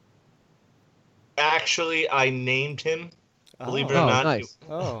 Actually, I named him, believe it or not. Nice.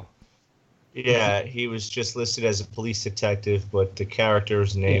 Yeah, he was just listed as a police detective, but the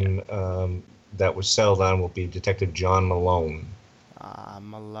character's name that was settled on will be Detective John Malone. Malone.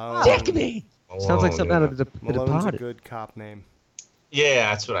 Malone. Sounds like something out of the Malone's Departed. a good cop name. Yeah,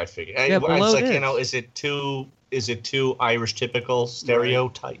 that's what I figured. Yeah, I was Malone like, is. is it too Irish typical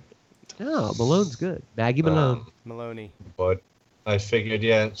stereotype? No, Malone's good. Maggie Malone. Maloney. But I figured,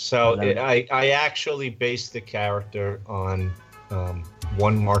 yeah. So I actually based the character on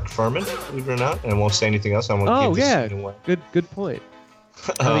one Mark Furman, believe it or not, and I won't say anything else. I won't give this away. Good point.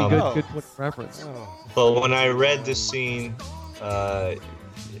 I mean, good point of reference. But when I read the scene, I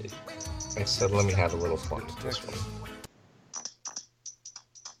said, let me have a little fun with this one.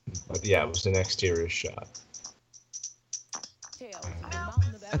 But yeah, it was an exterior shot.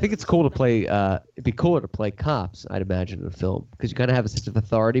 I think it's cool to play. It'd be cooler to play cops, I'd imagine, in a film, because you kind of have a sense of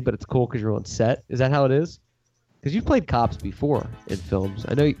authority, but it's cool because you're on set. Is that how it is? Because you've played cops before in films.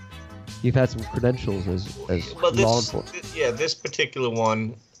 I know you've had some credentials as law enforcement. Yeah, this particular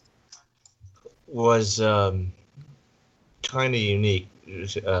one was kind of unique.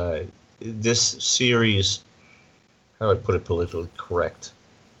 This series, how do I put it politically correct?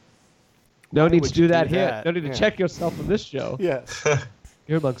 No need to do that here. No need to check yourself on this show. Yeah.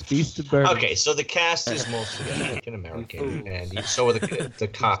 You're amongst beasts and birds. Okay, so the cast is mostly African American, and so are the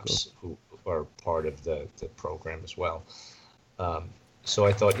cops who are part of the program as well. So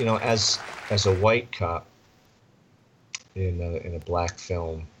I thought, as a white cop in a black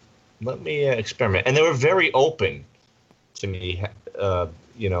film, let me experiment. And they were very open to me,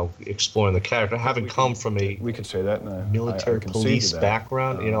 exploring the character. Having come from a military police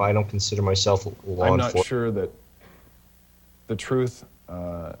background, I don't consider myself law enforcement. I'm not sure that the truth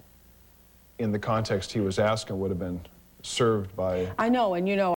in the context he was asking would have been served by... I know, and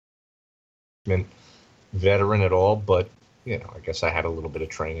veteran at all, but, I guess I had a little bit of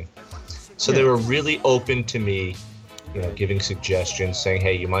training. So they were really open to me, giving suggestions, saying,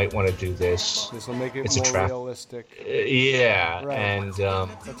 hey, you might want to do this. This will make it it's more realistic. Yeah, right. And...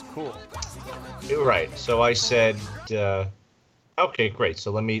 that's cool. Right, so I said, okay, great,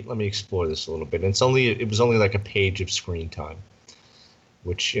 so let me explore this a little bit. And it was only like a page of screen time,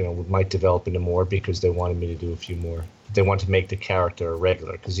 which, might develop into more because they wanted me to do a few more. They wanted to make the character a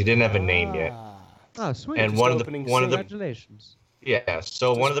regular because he didn't have a name yet. Oh, sweet. And Congratulations. Yeah,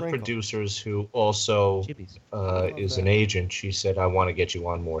 so one of the producers who also is an agent, she said, I want to get you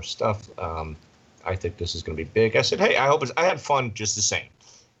on more stuff. I think this is going to be big. I said, hey, I had fun just the same.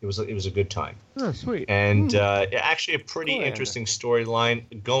 It was a good time. Oh, sweet. And actually a pretty interesting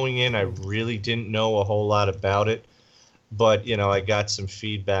storyline. Going in, I really didn't know a whole lot about it. But, I got some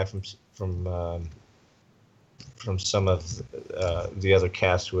feedback from some of the other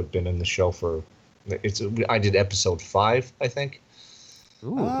cast who had been in the show for... I did episode 5, I think.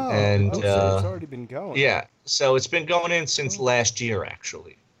 Ooh. So it's already been going. Yeah, so it's been going in since last year,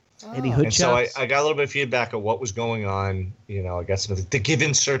 actually. Any hood And so shots? I got a little bit of feedback of what was going on. You know, I got some of the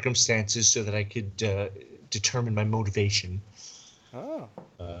given circumstances so that I could determine my motivation. Oh.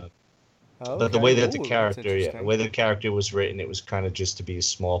 But the way that the Ooh, that's character, the interesting. way the character was written, it was kind of just to be a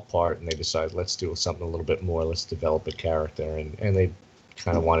small part, and they decided, let's do something a little bit more. Let's develop a character, and they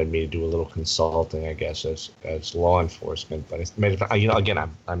kind of wanted me to do a little consulting, I guess, as law enforcement. But it's made it, you know, again,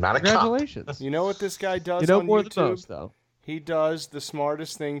 I'm not a cop. Congratulations. You know what this guy does You know on more YouTube? than most, though. He does the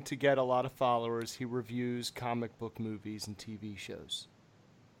smartest thing to get a lot of followers. He reviews comic book movies and TV shows.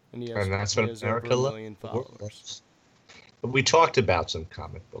 And he has, And that's he what has America over 1 million loves. followers. But we talked about some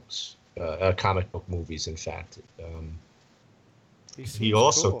comic book movies. In fact, he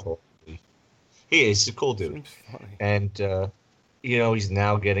also told me he's a cool dude, Seems funny. and you know, he's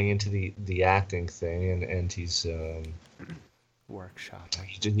now getting into the acting thing, and he's Workshop.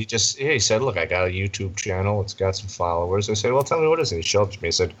 he said, look, I got a YouTube channel. It's got some followers. I said, well, tell me what is it. He showed it to me.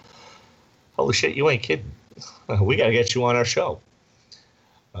 I said, holy shit, you ain't kidding. We got to get you on our show.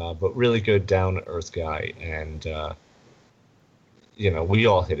 But really good, down-to-earth guy. And, you know, we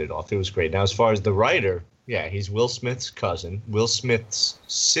all hit it off. It was great. Now, as far as the writer, yeah, he's Will Smith's cousin. Will Smith's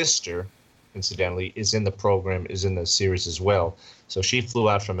sister, incidentally, is in the program, is in the series as well. So she flew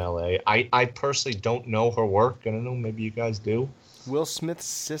out from L.A. I personally don't know her work. I don't know, maybe you guys do. Will Smith's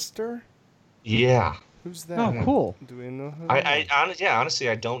sister? Yeah. Who's that? Oh, cool. Do we know her? Honestly,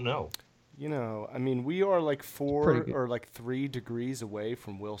 I don't know. You know, I mean, we are like pretty 4 good. or like 3 degrees away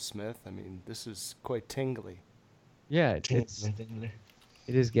from Will Smith. I mean, this is quite tingly. Yeah, it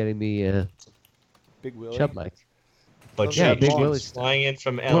is getting me Big Willie. chub-like. But Yeah, yeah, Big she's Willie flying in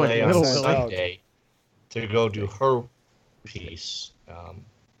from More like LA on Little Willie. Sunday to go do her piece.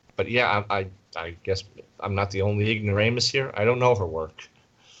 But yeah, I guess I'm not the only ignoramus here. I don't know her work.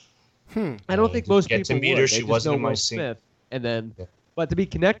 I don't think most Get people to meet would. her. They She just wasn't know in my Will scene. Smith, and then, but to be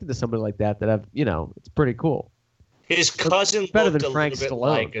connected to somebody like that I've, you know, it's pretty cool. His cousin better looked than a Frank little bit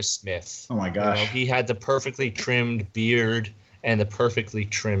Stallone. like a Smith. Oh my You gosh. know, he had the perfectly trimmed beard and the perfectly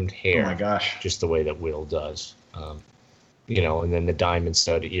trimmed hair. Oh my gosh. Just the way that Will does. You know, and then the diamond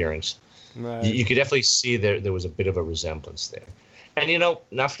stud earrings. Right. You could definitely see there was a bit of a resemblance there. And, you know,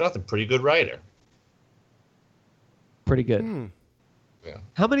 not for nothing, pretty good writer. Pretty good. Yeah.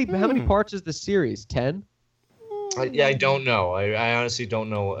 How many parts is the series? 10? I don't know. I honestly don't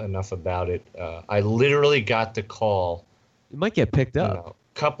know enough about it. I literally got the call. It might get picked up.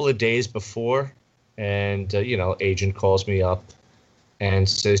 A couple of days before, and, you know, agent calls me up and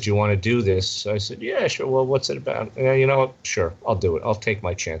says, do you want to do this? So I said, yeah, sure. Well, what's it about? You know what? Sure, I'll do it. I'll take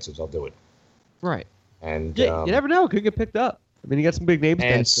my chances. I'll do it. Right. And Yeah, you never know. It could get picked up. I mean, you got some big names.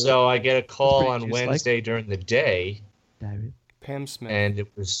 And attached to so I get a call pretty on juice-like. Wednesday during the day, Pam Smith. and it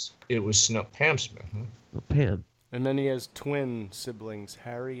was Pam Smith. Huh? Oh, Pam. And then he has twin siblings,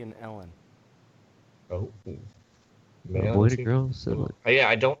 Harry and Ellen. Oh. A boy to girl sibling. Yeah,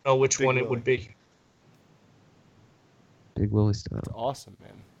 I don't know which Big one it Willie. would be. Big Willie style. It's awesome,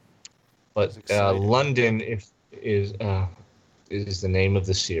 man. But exciting. London is the name of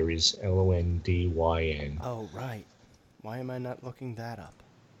the series. Londyn. Oh, right. Why am I not looking that up?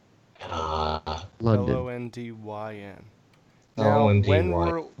 London. Londyn. Londyn. When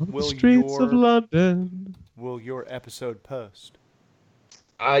On the will streets of London. will your episode post?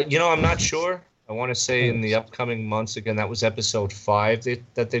 You know, I'm not sure. I want to say in the upcoming months. Again, that was episode 5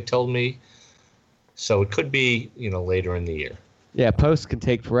 that they told me. So it could be, you know, later in the year. Yeah, posts can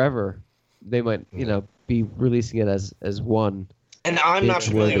take forever. They might, you know, be releasing it as one. And I'm not Big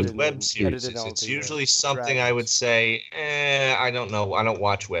familiar Willie. with web series. Edited on It's the, usually something I would say, I don't know. I don't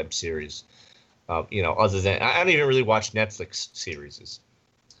watch web series. You know, other than I don't even really watch Netflix series.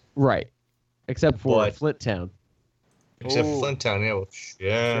 Right. Except for But- Flint Town. Except Ooh. Flint Town, yeah. God,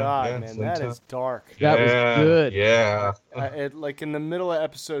 yeah, man, Flint that Town. is dark. That was good. Yeah. Like in the middle of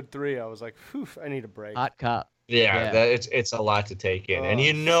episode 3, I was like, "Phew, I need a break." Hot cop. Yeah, it's a lot to take in, and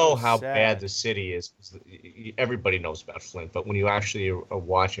you Oh, know so how sad. bad the city is. Everybody knows about Flint, but when you actually are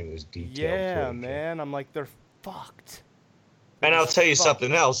watching this detailed Yeah, footage, man. I'm like, they're fucked. And I'll tell you Fuck.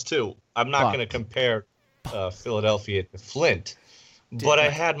 something else too. I'm not going to compare Philadelphia to Flint, but I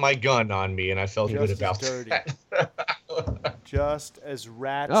had my gun on me, and I felt good Just about as dirty. that. Just as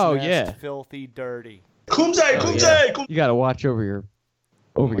rat's Oh, nest yeah. filthy dirty. Kumzay, Oh, kumzay, yeah. You got to watch over your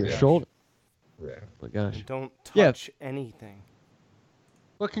gosh. shoulder. Yeah. Oh my gosh. And don't Yeah. touch anything.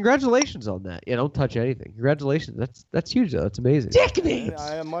 Well, congratulations on that. Yeah, don't touch anything. Congratulations. That's huge, though. That's amazing.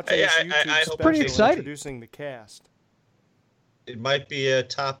 I am much of Yeah, this I YouTube hope special Pretty exciting. introducing the cast. It might be a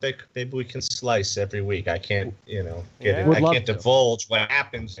topic maybe we can slice every week. I can't, you know, get Yeah. it. Would I love can't to. divulge what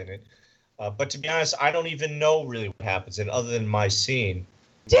happens in it. But to be honest, I don't even know really what happens in it other than my scene.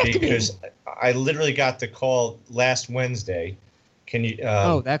 because I literally got the call last Wednesday. Can you?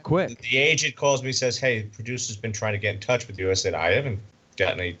 That quick? The agent calls me, says, "Hey, the producer's been trying to get in touch with you." I said, "I haven't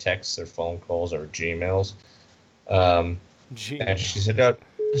gotten any texts or phone calls or Gmails." And she said,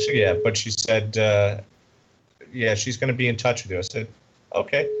 "Yeah," but she said, "Yeah, she's going to be in touch with you." I said,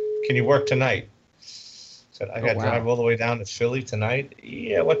 "Okay, can you work tonight?" I said, "I got to drive all the way down to Philly tonight."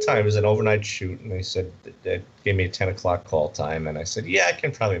 "Yeah, what time?" It was an overnight shoot, and they said they gave me a 10 o'clock call time, and I said, "Yeah, I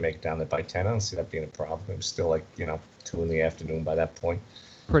can probably make it down there by 10. I don't see that being a problem." It was still like 2 in the afternoon by that point.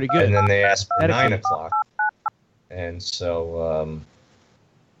 Pretty good. And then they asked for 9 o'clock, and so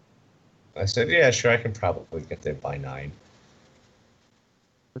I said, "Yeah, sure, I can probably get there by 9."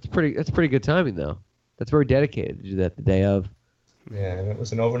 That's pretty good timing though. That's very dedicated to do that the day of. Yeah, and it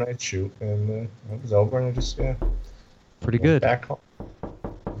was an overnight shoot, and it was over, and I just pretty good. Back home.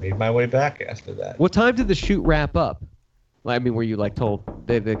 Made my way back after that. What time did the shoot wrap up? I mean, were you like told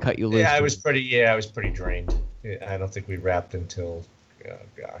they cut you loose? Yeah, I was pretty drained. I don't think we wrapped until,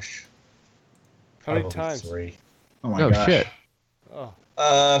 gosh. How many times? 3. Oh my gosh. Shit.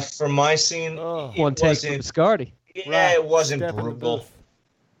 Oh. For my scene, one take from Biscardi. Yeah, it wasn't brutal.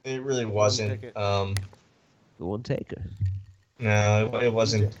 It really wasn't. The one taker. No, it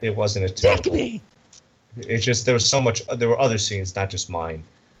wasn't. It wasn't a terrible. It's just there were other scenes, not just mine,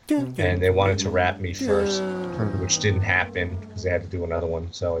 and they wanted to wrap me first, which didn't happen because they had to do another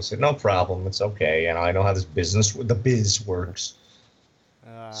one. So I said, "No problem, it's okay." And I know how the biz works.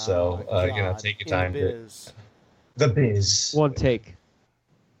 So take your time. The biz. One take.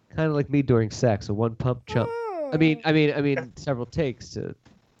 Kind of like me during sex, a one pump chump. I mean, several takes to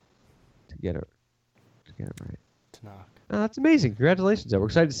get it right. To knock. That's amazing. Congratulations. We're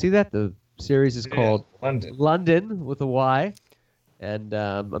excited to see that. The series is called London with a Y. And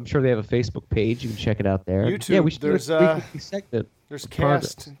I'm sure they have a Facebook page. You can check it out there. YouTube. Yeah, we should do a weekly segment. There's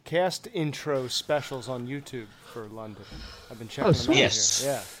cast intro specials on YouTube for London. I've been checking them out yes.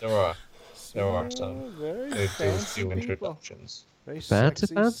 here. Yeah. There are some. Very fancy few people. introductions. Very fancy.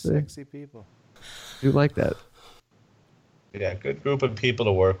 Sexy people. Do like that. Yeah, good group of people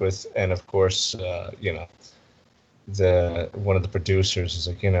to work with, and of course, one of the producers is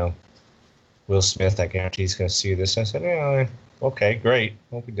like, Will Smith. I guarantee he's going to see this. I said, "Yeah, okay, great.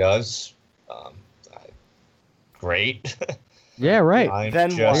 Hope he does. Great." Yeah, right.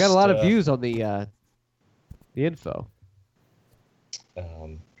 Then we got a lot of views on the info.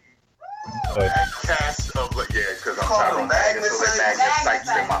 Cast of because I'm Tyrone Magnus, so Magnus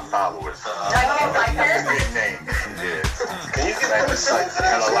in my followers. Big name. Yeah. Can you get Magnus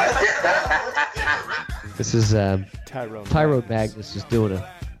kind of like This is Tyrone Magnus is doing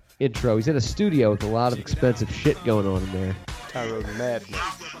a intro. He's in a studio with a lot of expensive shit going on in there. Tyrone Madness.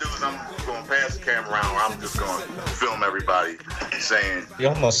 I'm going to pass the camera around. I'm just going to film everybody saying. He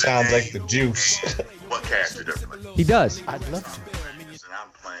almost sounds like the Juice. What character does it? He does. I'd love to. And I'm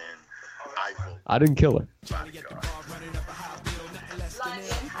playing Eiffel. I didn't kill her.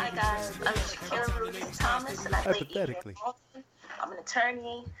 Hi guys, I'm Shakira Ruth Thomas, and I play Hypothetically. I'm an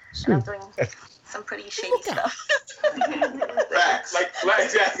attorney, and I'm doing some pretty shady stuff. Facts. Like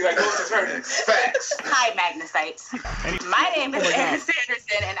exactly like those attorneys. Facts. Hi, Magnesites. My name is Aaron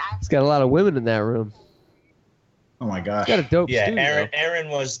Sanderson, and He's got a lot of women in that room. Oh my gosh. He's got a dope studio. Aaron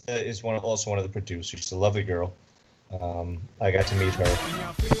is also one of the producers. She's a lovely girl. I got to meet her,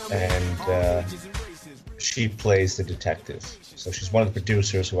 and she plays the detective. So she's one of the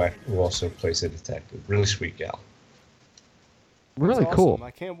producers who also plays the detective. Really sweet gal. Really That's cool. awesome.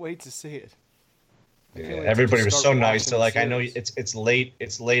 I can't wait to see it. Yeah, everybody was so nice. So I know it's late.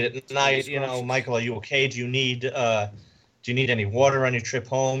 It's late at night. Michael, are you okay? Do you need any water on your trip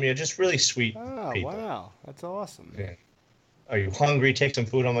home? Just really sweet people. Wow, that's awesome. Yeah. Are you hungry? Take some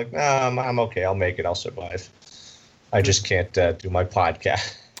food. I'm like, nah, I'm okay. I'll make it. I'll survive. I just can't do my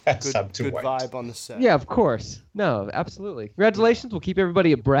podcast. I'm too good white. vibe on the set. Yeah, of course. No, absolutely. Congratulations. We'll keep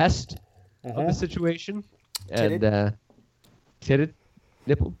everybody abreast of the situation. And titted,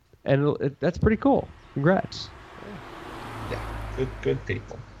 nipple, and that's pretty cool. Congrats. Yeah, good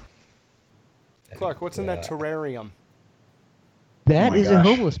people. Clark, what's in that terrarium? That is a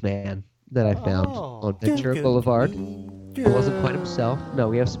homeless man that I found on Ventura Boulevard. He wasn't quite himself. No,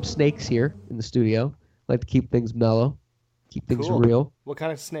 we have some snakes here in the studio. Like to keep things mellow, keep things real. What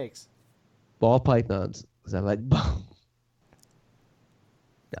kind of snakes? Ball pythons. Because I like ball.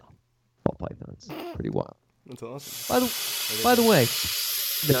 No, ball pythons. Pretty wild. That's awesome. By the way,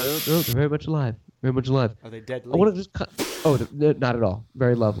 no, they're very much alive. Very much alive. Are they deadly? I want to just not at all.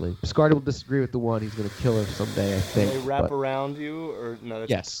 Very lovely. Biscardi will disagree with the one. He's going to kill her someday, I think. Do they wrap around you, or no?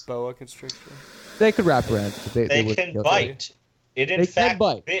 That's yes. boa constrictor. They could wrap around. But they can bite. It in They fact can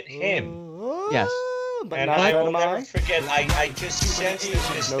bite. bit him. Yes. But And not I will venomized? never forget. I just sensed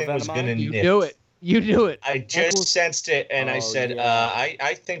that this No thing was gonna venomized? nip. You knew it. I just sensed it, and I said, yeah.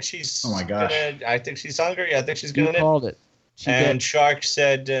 I think she's. Oh my gosh. I think she's hungry. I think she's You gonna nip. called it. She And did. Shark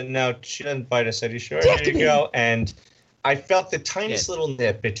said, no, she doesn't bite. I said, you sure? Talk Here to you me. go. And I felt the tiniest little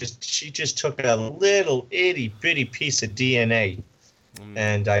nip. She just took a little itty bitty piece of DNA,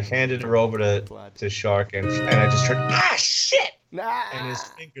 and I handed her over to Shark, and I just heard, shit! And his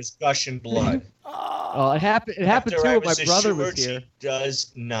fingers gushing blood. Oh, it happened. It happened After too. I When my was brother was assured here. She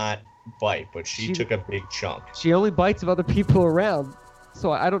does not bite, but she took a big chunk. She only bites of other people around,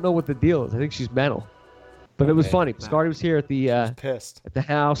 so I don't know what the deal is. I think she's mental. But it was Okay. funny. Biscardi was here at the pissed at the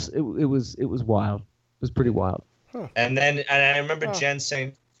house. It was wild. It was pretty wild. And I remember Jen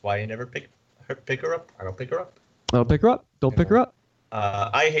saying, "Why you never pick her up? I don't pick her up." I don't pick her up. Don't pick her up.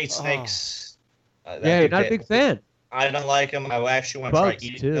 I hate snakes. Yeah, you're not a big fan. I don't like them. I actually want to try Bugs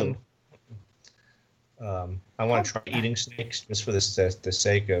eating too. them. I want to try eating snakes just for the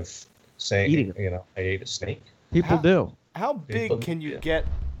sake of saying, Eating 'em. you know, I ate a snake. People do. How big can you get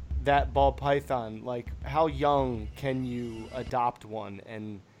that ball python? Like, how young can you adopt one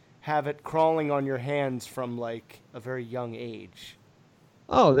and have it crawling on your hands from like a very young age?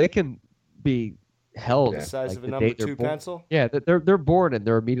 Oh, they can be held. The size like, of a the number day they're 2 born. pencil? Yeah, they're born and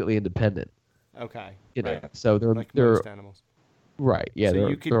they're immediately independent. Okay. You know, Right. so they're Like they're most animals. right. Yeah, so they're,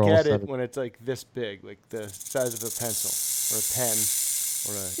 you could they're all get set it up. when it's like this big, like the size of a pencil or a pen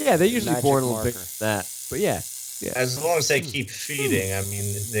or a Yeah, they're usually magic born a little marker. bigger than that. But yeah. As long as they keep feeding, I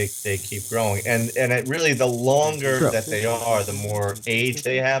mean, they keep growing, and it really, the longer True. that they are, the more age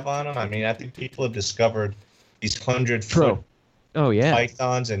they have on them. I mean, I think people have discovered these 100-foot Oh yeah.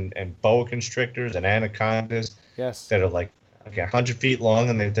 pythons and boa constrictors and anacondas. Yes. That are like 100 feet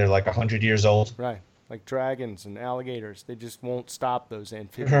long, and they're like 100 years old. Right. Like dragons and alligators. They just won't stop those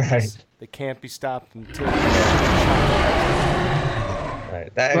amphibians. Right. They can't be stopped until Right.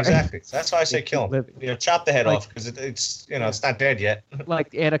 Exactly. So that's why I say kill them. You know, chop the head off because it's it's not dead yet.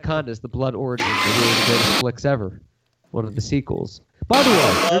 Like Anacondas, the Blood Origin, one of the greatest flicks ever. One of the sequels. By the way,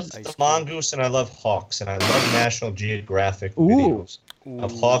 I love the mongoose and I love hawks and I love National Geographic videos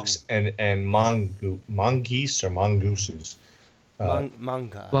of hawks and mongoose or mongooses.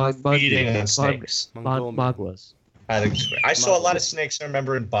 Manga. Feeding on snakes. Magwas. I think it's great. I saw a lot of snakes. I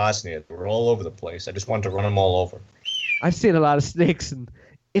remember in Bosnia, they were all over the place. I just wanted to run them all over. I've seen a lot of snakes in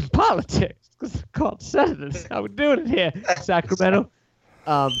politics because they're called senators. How we doing it here, Sacramento?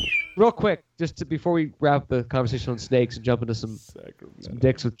 Real quick, before we wrap the conversation on snakes and jump into some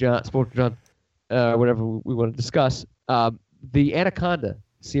dicks with John, Sports with John, whatever we want to discuss. The Anaconda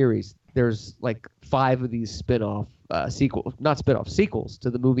series. There's like 5 of these sequels to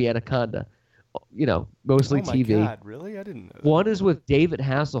the movie Anaconda. You know, mostly TV. Oh my God, really? I didn't know that. One is with David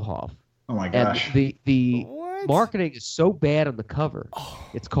Hasselhoff. Oh my gosh. And the marketing is so bad on the cover.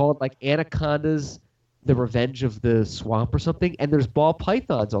 It's called like Anacondas, The Revenge of the Swamp or something. And there's ball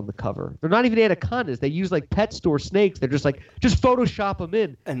pythons on the cover. They're not even anacondas. They use like pet store snakes. They're just like, just Photoshop them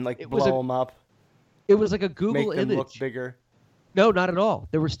in. And like blow them up. It was like a Google Make them image. look bigger. No, not at all.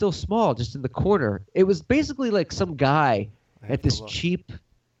 They were still small, just in the corner. It was basically like some guy at this cheap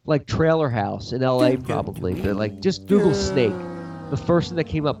like trailer house in LA probably. They're like, just Google snake. The first thing that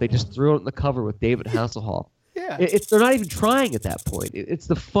came up, they just threw it on the cover with David Hasselhoff. Yeah. They're not even trying at that point. It's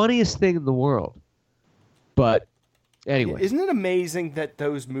the funniest thing in the world. But anyway. Isn't it amazing that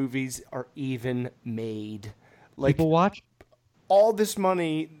those movies are even made? Like, people watch? All this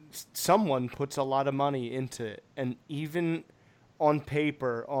money, someone puts a lot of money into it. And even on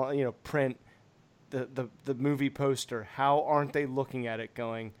paper, on print, the movie poster, how aren't they looking at it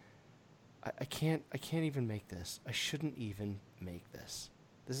going, I can't even make this. I shouldn't even make this.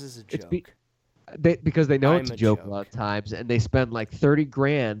 This is a joke. Because they know it's a joke a lot of times, and they spend like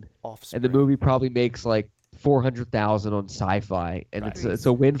 $30,000, and the movie probably makes like $400,000 on sci-fi, and it's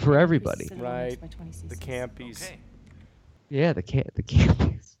a win for everybody. Right. The campies. Okay. Yeah, the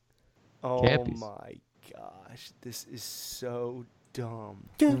campies. Oh Campies. my gosh, this is so dumb.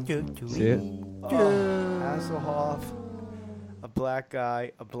 See it? Hasselhoff, a black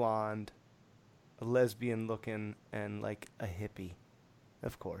guy, a blonde, a lesbian looking, and like a hippie.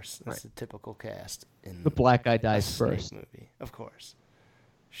 Of course, that's the typical cast in The black guy a dies snake first. movie. Of course.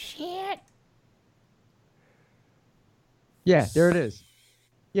 Shit. Yeah, there it is.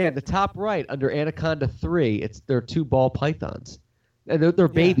 Yeah, in the top right under Anaconda 3, there are 2 ball pythons, and they're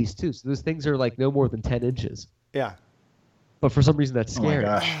babies too. So those things are like no more than 10 inches. Yeah. But for some reason that's Oh my scary.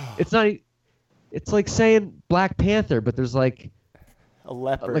 gosh. It's not. It's like saying Black Panther, but there's like A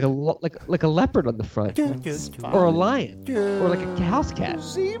leopard. like a leopard on the front, or a lion, or like a house cat.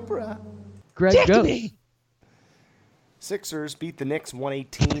 Zebra. Greg goes. Sixers beat the Knicks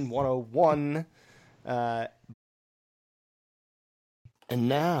 118-101. And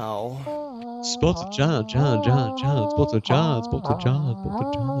now... Sports of John. Sports of John. The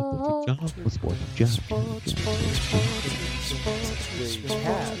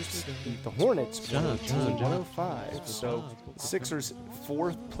Cavs beat the Hornets 118-105. So Sixers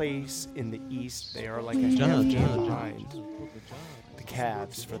 4th place in the East. They are like a half game behind the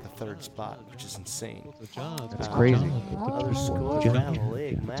Cavs for the 3rd spot, which is insane. That's crazy. Other scores around the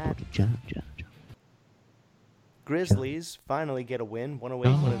league, Matt. Grizzlies finally get a win,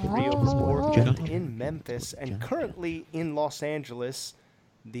 108-103 over Portland in Memphis, and currently in Los Angeles,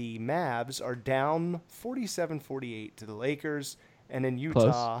 the Mavs are down 47-48 to the Lakers, and in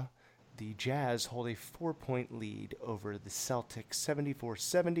Utah, the Jazz hold a 4-point lead over the Celtics,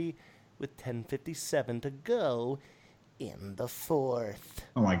 74-70, with 10:57 to go in the 4th.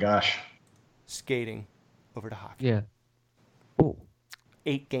 Oh my gosh. Skating over to hockey. Yeah. Oh.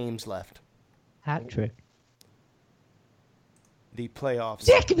 8 games left. Hat trick. The playoffs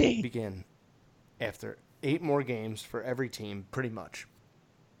begin after 8 more games for every team, pretty much.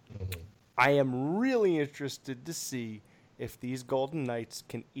 I am really interested to see if these Golden Knights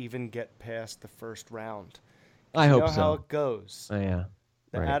can even get past the first round. I hope so. You know how it goes. Oh, yeah.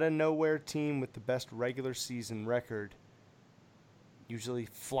 The out-of-nowhere team with the best regular season record usually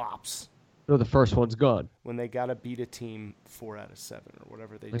flops. No, the first one's gone. When they got to beat a team 4 out of 7 or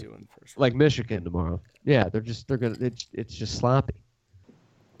whatever they do in the first round. Like Michigan tomorrow. Yeah, it's just sloppy.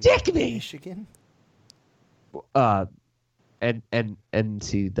 Dick me! Michigan? And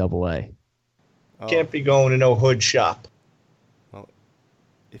NCAA. Oh. Can't be going to no hood shop. Well,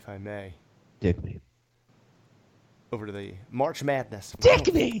 if I may. Dick me. Over to the March Madness.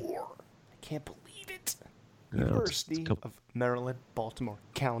 Dick me! I can't believe it. No, University of Maryland, Baltimore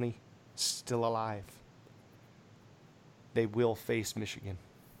County, still alive. They will face Michigan.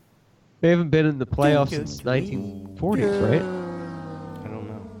 They haven't been in the playoffs since 1940s, right? I don't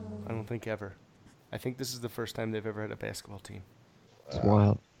know. I don't think ever. I think this is the first time they've ever had a basketball team. It's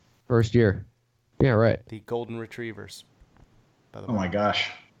wild. First year. Yeah, right. The Golden Retrievers. By the Oh way. my gosh.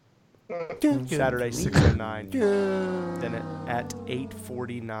 Saturday, 6:09. Then at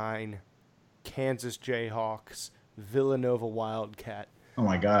 8:49, Kansas Jayhawks, Villanova Wildcat. Oh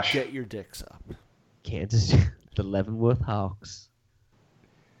my gosh. Get your dicks up. Kansas, the Leavenworth Hawks.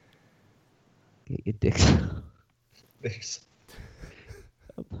 Get your dicks up.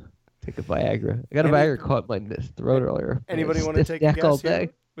 Take a Viagra. I got a Viagra caught my throat earlier. Anybody want to take a guess here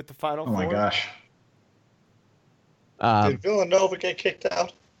with the final Oh my four? gosh. Did Villanova get kicked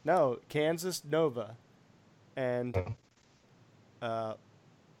out? No, Kansas Nova, and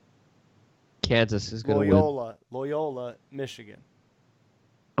Kansas is going to win. Loyola, Michigan.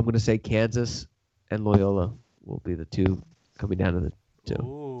 I'm going to say Kansas and Loyola will be the two coming down to the two.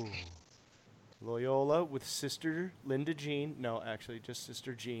 Ooh. Loyola with sister Linda Jean. No, actually, just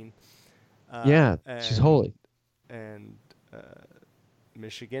sister Jean. Yeah, she's holy. And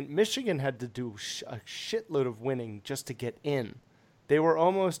Michigan. Michigan had to do a shitload of winning just to get in. They were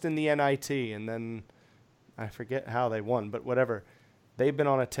almost in the NIT, and then I forget how they won, but whatever. They've been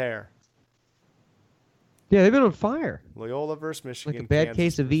on a tear. Yeah, they've been on fire. Loyola versus Michigan. Like a bad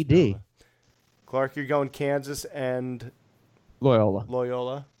case of VD. Clark, you're going Kansas and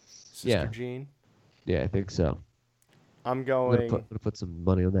Loyola. Sister Jean. Yeah, I think so. I'm going. I'm gonna put some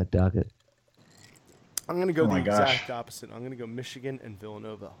money on that docket. I'm going to go Oh the my exact gosh. opposite. I'm going to go Michigan and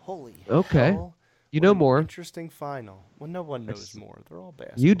Villanova. Holy Okay. hell. You What know an more. Interesting final. Well, no one knows more. They're all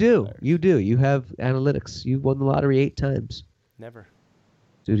basketball You do. players. You do. You have analytics. You won the lottery 8 times. Never.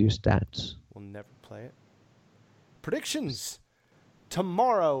 Due to your stats. We'll never play it. Predictions.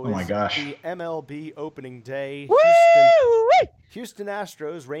 Tomorrow Oh my is gosh. the MLB opening day. Houston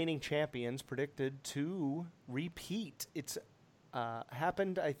Astros, reigning champions, predicted to repeat. It's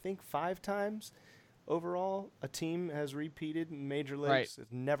happened, I think, 5 times. Overall, a team has repeated in Major Leagues. Right. It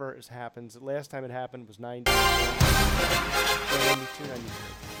never has happened. The last time it happened was 92,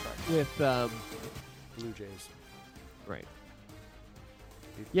 93. With Blue Jays. Right.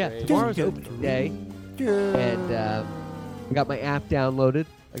 The Yeah, Braves. tomorrow's opening day, and I got my app downloaded.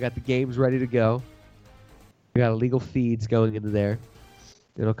 I got the games ready to go. We got illegal feeds going into there.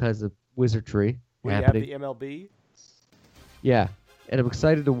 And all kinds of wizardry We have happening. the MLB. Yeah, and I'm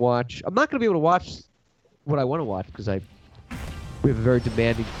excited to watch. I'm not going to be able to watch what I want to watch because we have a very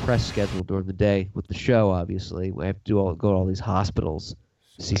demanding press schedule during the day with the show. Obviously, we have to go to all these hospitals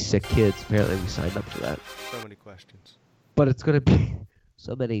to see sick kids. Apparently, we signed up for that. So many questions. But it's going to be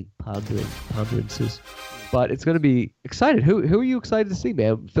So many ponderances. But it's going to be excited. Who are you excited to see,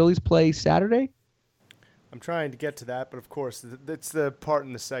 man? Phillies play Saturday? I'm trying to get to that, but of course, that's the part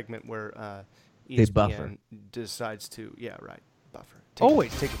in the segment where They ESPN buffer. decides to, buffer.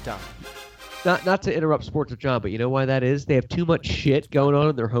 Always. Take it down. Not to interrupt Sports with John, but you know why that is? They have too much shit going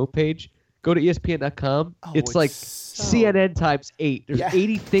on their homepage. Go to ESPN.com. It's like CNN times 8. There's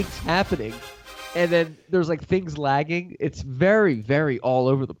 80 things happening, and then there's like things lagging. It's very, very all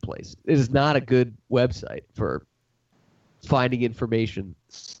over the place. It is not a good website for finding information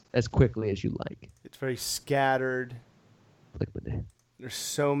as quickly as you like. It's very scattered. There's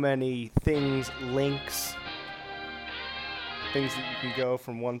so many things, links, things that you can go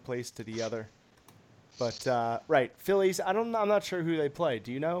from one place to the other. But right, Phillies. I'm not sure who they play.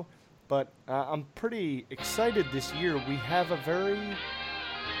 Do you know? But I'm pretty excited this year. We have a very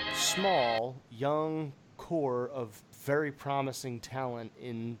small, young core of very promising talent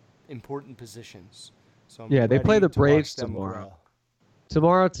in important positions. So I'm They play ready the to watch Braves them tomorrow. grow.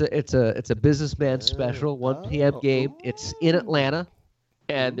 Tomorrow it's a businessman special, 1 p.m. game. It's in Atlanta,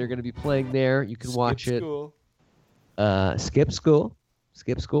 and they're going to be playing there. You can watch it. Skip school.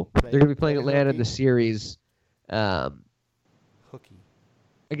 They're going to be playing Atlanta in the series. Hooky.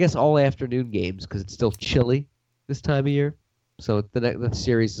 I guess all afternoon games because it's still chilly this time of year. So the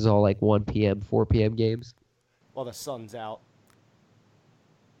series is all like 1 p.m., 4 p.m. games. While the sun's out.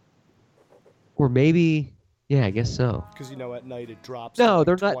 Or maybe, I guess so. Because, at night it drops. No, to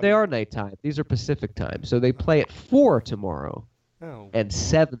they're like not. 20. They are nighttime. These are Pacific time. So they play at 4 tomorrow and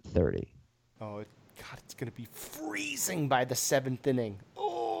 7:30. Oh, God, it's going to be freezing by the 7th inning.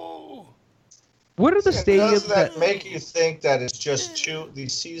 Oh. What are the stadiums Does that make you think that it's just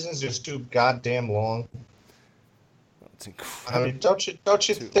these seasons are just too goddamn long? It's incredible. I mean, don't you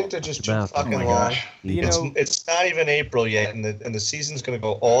think they're just too fucking long? gosh. It's not even April yet, and the season's going to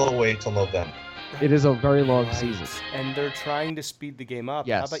go all the way till November. It is a very long season. And they're trying to speed the game up.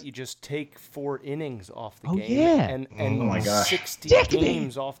 Yes. How about you just take 4 innings off the Oh, game yeah. and Oh my gosh. 60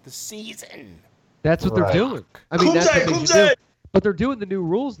 games off the season? That's what they're Right. doing. I mean, that's what they should Kumse! do. But they're doing the new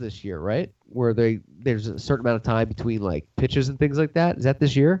rules this year, right? Where there's a certain amount of time between like pitches and things like that. Is that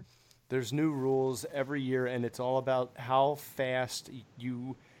this year? There's new rules every year, and it's all about how fast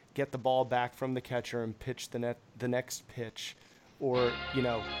you get the ball back from the catcher and pitch the next pitch. Or, you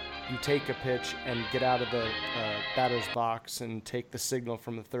take a pitch and get out of the batter's box and take the signal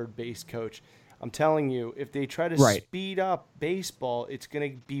from the third base coach. I'm telling you, if they try to speed up baseball, it's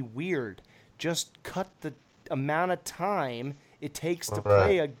going to be weird. Just cut the amount of time it takes to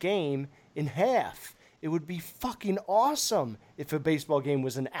play a game in half. It would be fucking awesome if a baseball game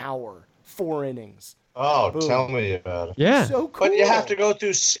was an hour, 4 innings. Oh, Boom. tell me about it. Yeah. So cool. But you have to go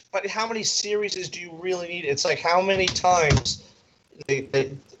through. But how many series do you really need? It's like how many times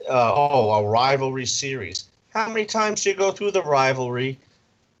a rivalry series. How many times do you go through the rivalry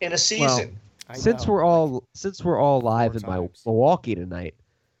in a season? Since we're all live in my Milwaukee tonight,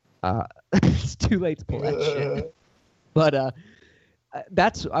 it's too late to pull that shit. But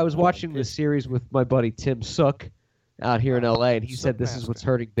I was watching this series with my buddy Tim Sook out here in LA, and he said this is what's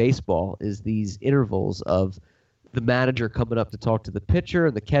hurting baseball is these intervals of the manager coming up to talk to the pitcher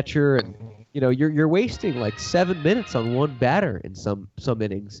and the catcher, and you're wasting like 7 minutes on one batter in some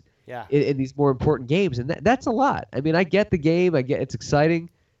innings. Yeah. In these more important games, and that's a lot. I mean, I get the game, I get it's exciting,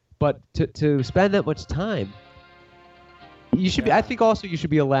 but to spend that much time, you should be. I think also you should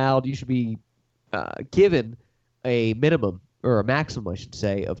be allowed. You should be given a minimum or a maximum, I should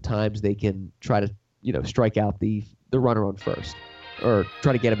say, of times they can try to strike out the runner on first, or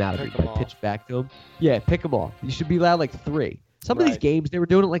try to get him out of it by pitch back to him. Yeah, pick him off. You should be allowed like 3. Some of these games they were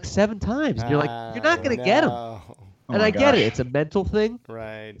doing it like 7 times. And you're like, you're not gonna get him. And I get it. It's a mental thing.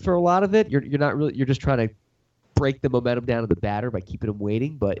 Right. For a lot of it, you're not really. You're just trying to break the momentum down of the batter by keeping him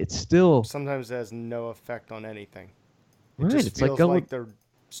waiting. But it's still Sometimes it has no effect on anything. It right. just It's feels like going. like they're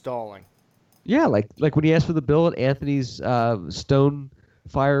stalling. Yeah, like when he asked for the bill at Anthony's Stone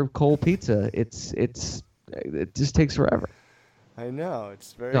Fire Coal Pizza, it just takes forever. I know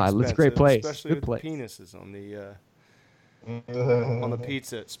it's very. No, expensive, it's a great place. especially Good with place. the penises on the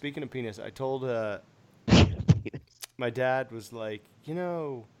pizza. Speaking of penis, I told my dad was like,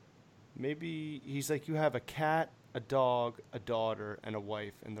 maybe he's like, you have a cat, a dog, a daughter, and a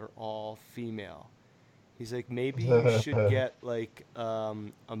wife, and they're all female. He's like, maybe you should get like a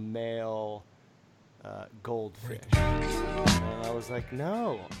male goldfish. And I was like,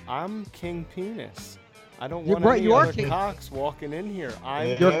 no, I'm King Penis. I don't want any other cocks walking in here.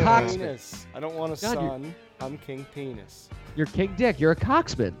 I'm You're a King cocksman. Penis. I don't want a God, son. I'm King Penis. You're King Dick. You're a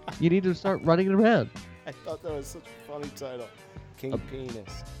coxman. You need to start running it around. I thought that was such a funny title. King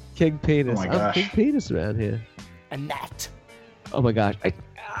Penis. King Penis. Oh my I'm gosh. King Penis around here. A gnat. Oh my gosh.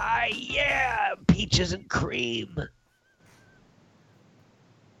 Yeah, peaches and cream.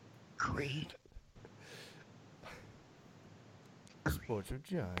 Cream. Sports with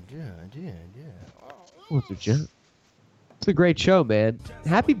John. What's it, John? It's a great show, man.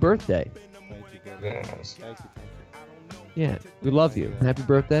 Happy birthday. Thank you, brother. Thank you. Yeah, we love you. Happy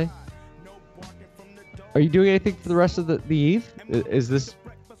birthday. Are you doing anything for the rest of the eve? Is this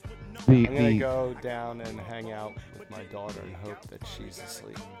I'm gonna go down and hang out with my daughter and hope that she's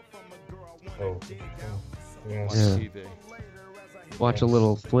asleep. Oh. Watch Yeah. TV. Watch a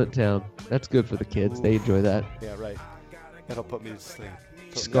little Flint Town. That's good for the kids. They enjoy that. Yeah, right. That'll put me to sleep.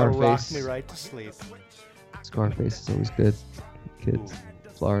 Scarface. That'll rock me right to sleep. Scarface is always good. Kids.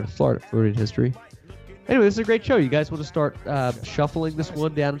 Florida Floridian history. Anyway, this is a great show. You guys want to start shuffling this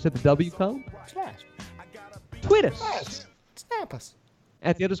one down into the W column? Smash. Tweet us. Snap us.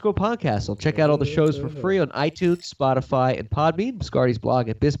 At the _Podcastle. Check out all the shows for free on iTunes, Spotify, and Podbean. Biscardi's blog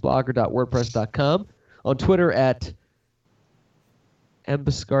at bisblogger.wordpress.com. On Twitter at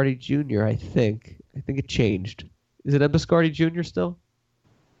Biscardi Jr., I think. I think it changed. Is it Biscardi Jr. still?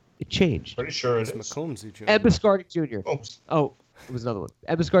 It changed. Pretty sure it It's is. McCombsy Jr. Biscardi Jr. Oops. Oh, it was another one.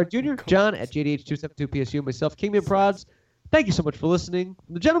 Biscardi Jr., John at JDH272PSU, myself, Kingman Prods. Thank you so much for listening.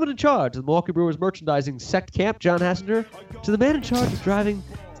 From the gentleman in charge of the Milwaukee Brewers merchandising sect camp, John Hassinger, to the man in charge of driving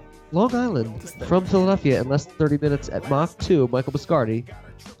Long Island from Philadelphia in less than 30 minutes at Mach 2, Michael Biscardi,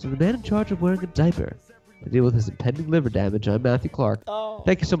 to the man in charge of wearing a diaper to deal with his impending liver damage, I'm Matthew Clark. Oh.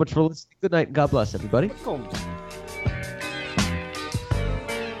 Thank you so much for listening. Good night and God bless, everybody. McCombsy.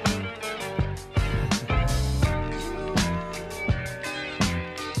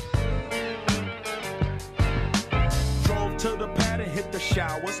 Drove to the pad and hit the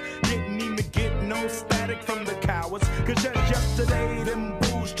showers. Didn't even get no static from the cowards. Cause just yesterday, them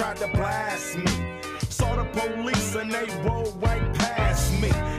bulls tried to blast me. Saw the police and they rolled right past me.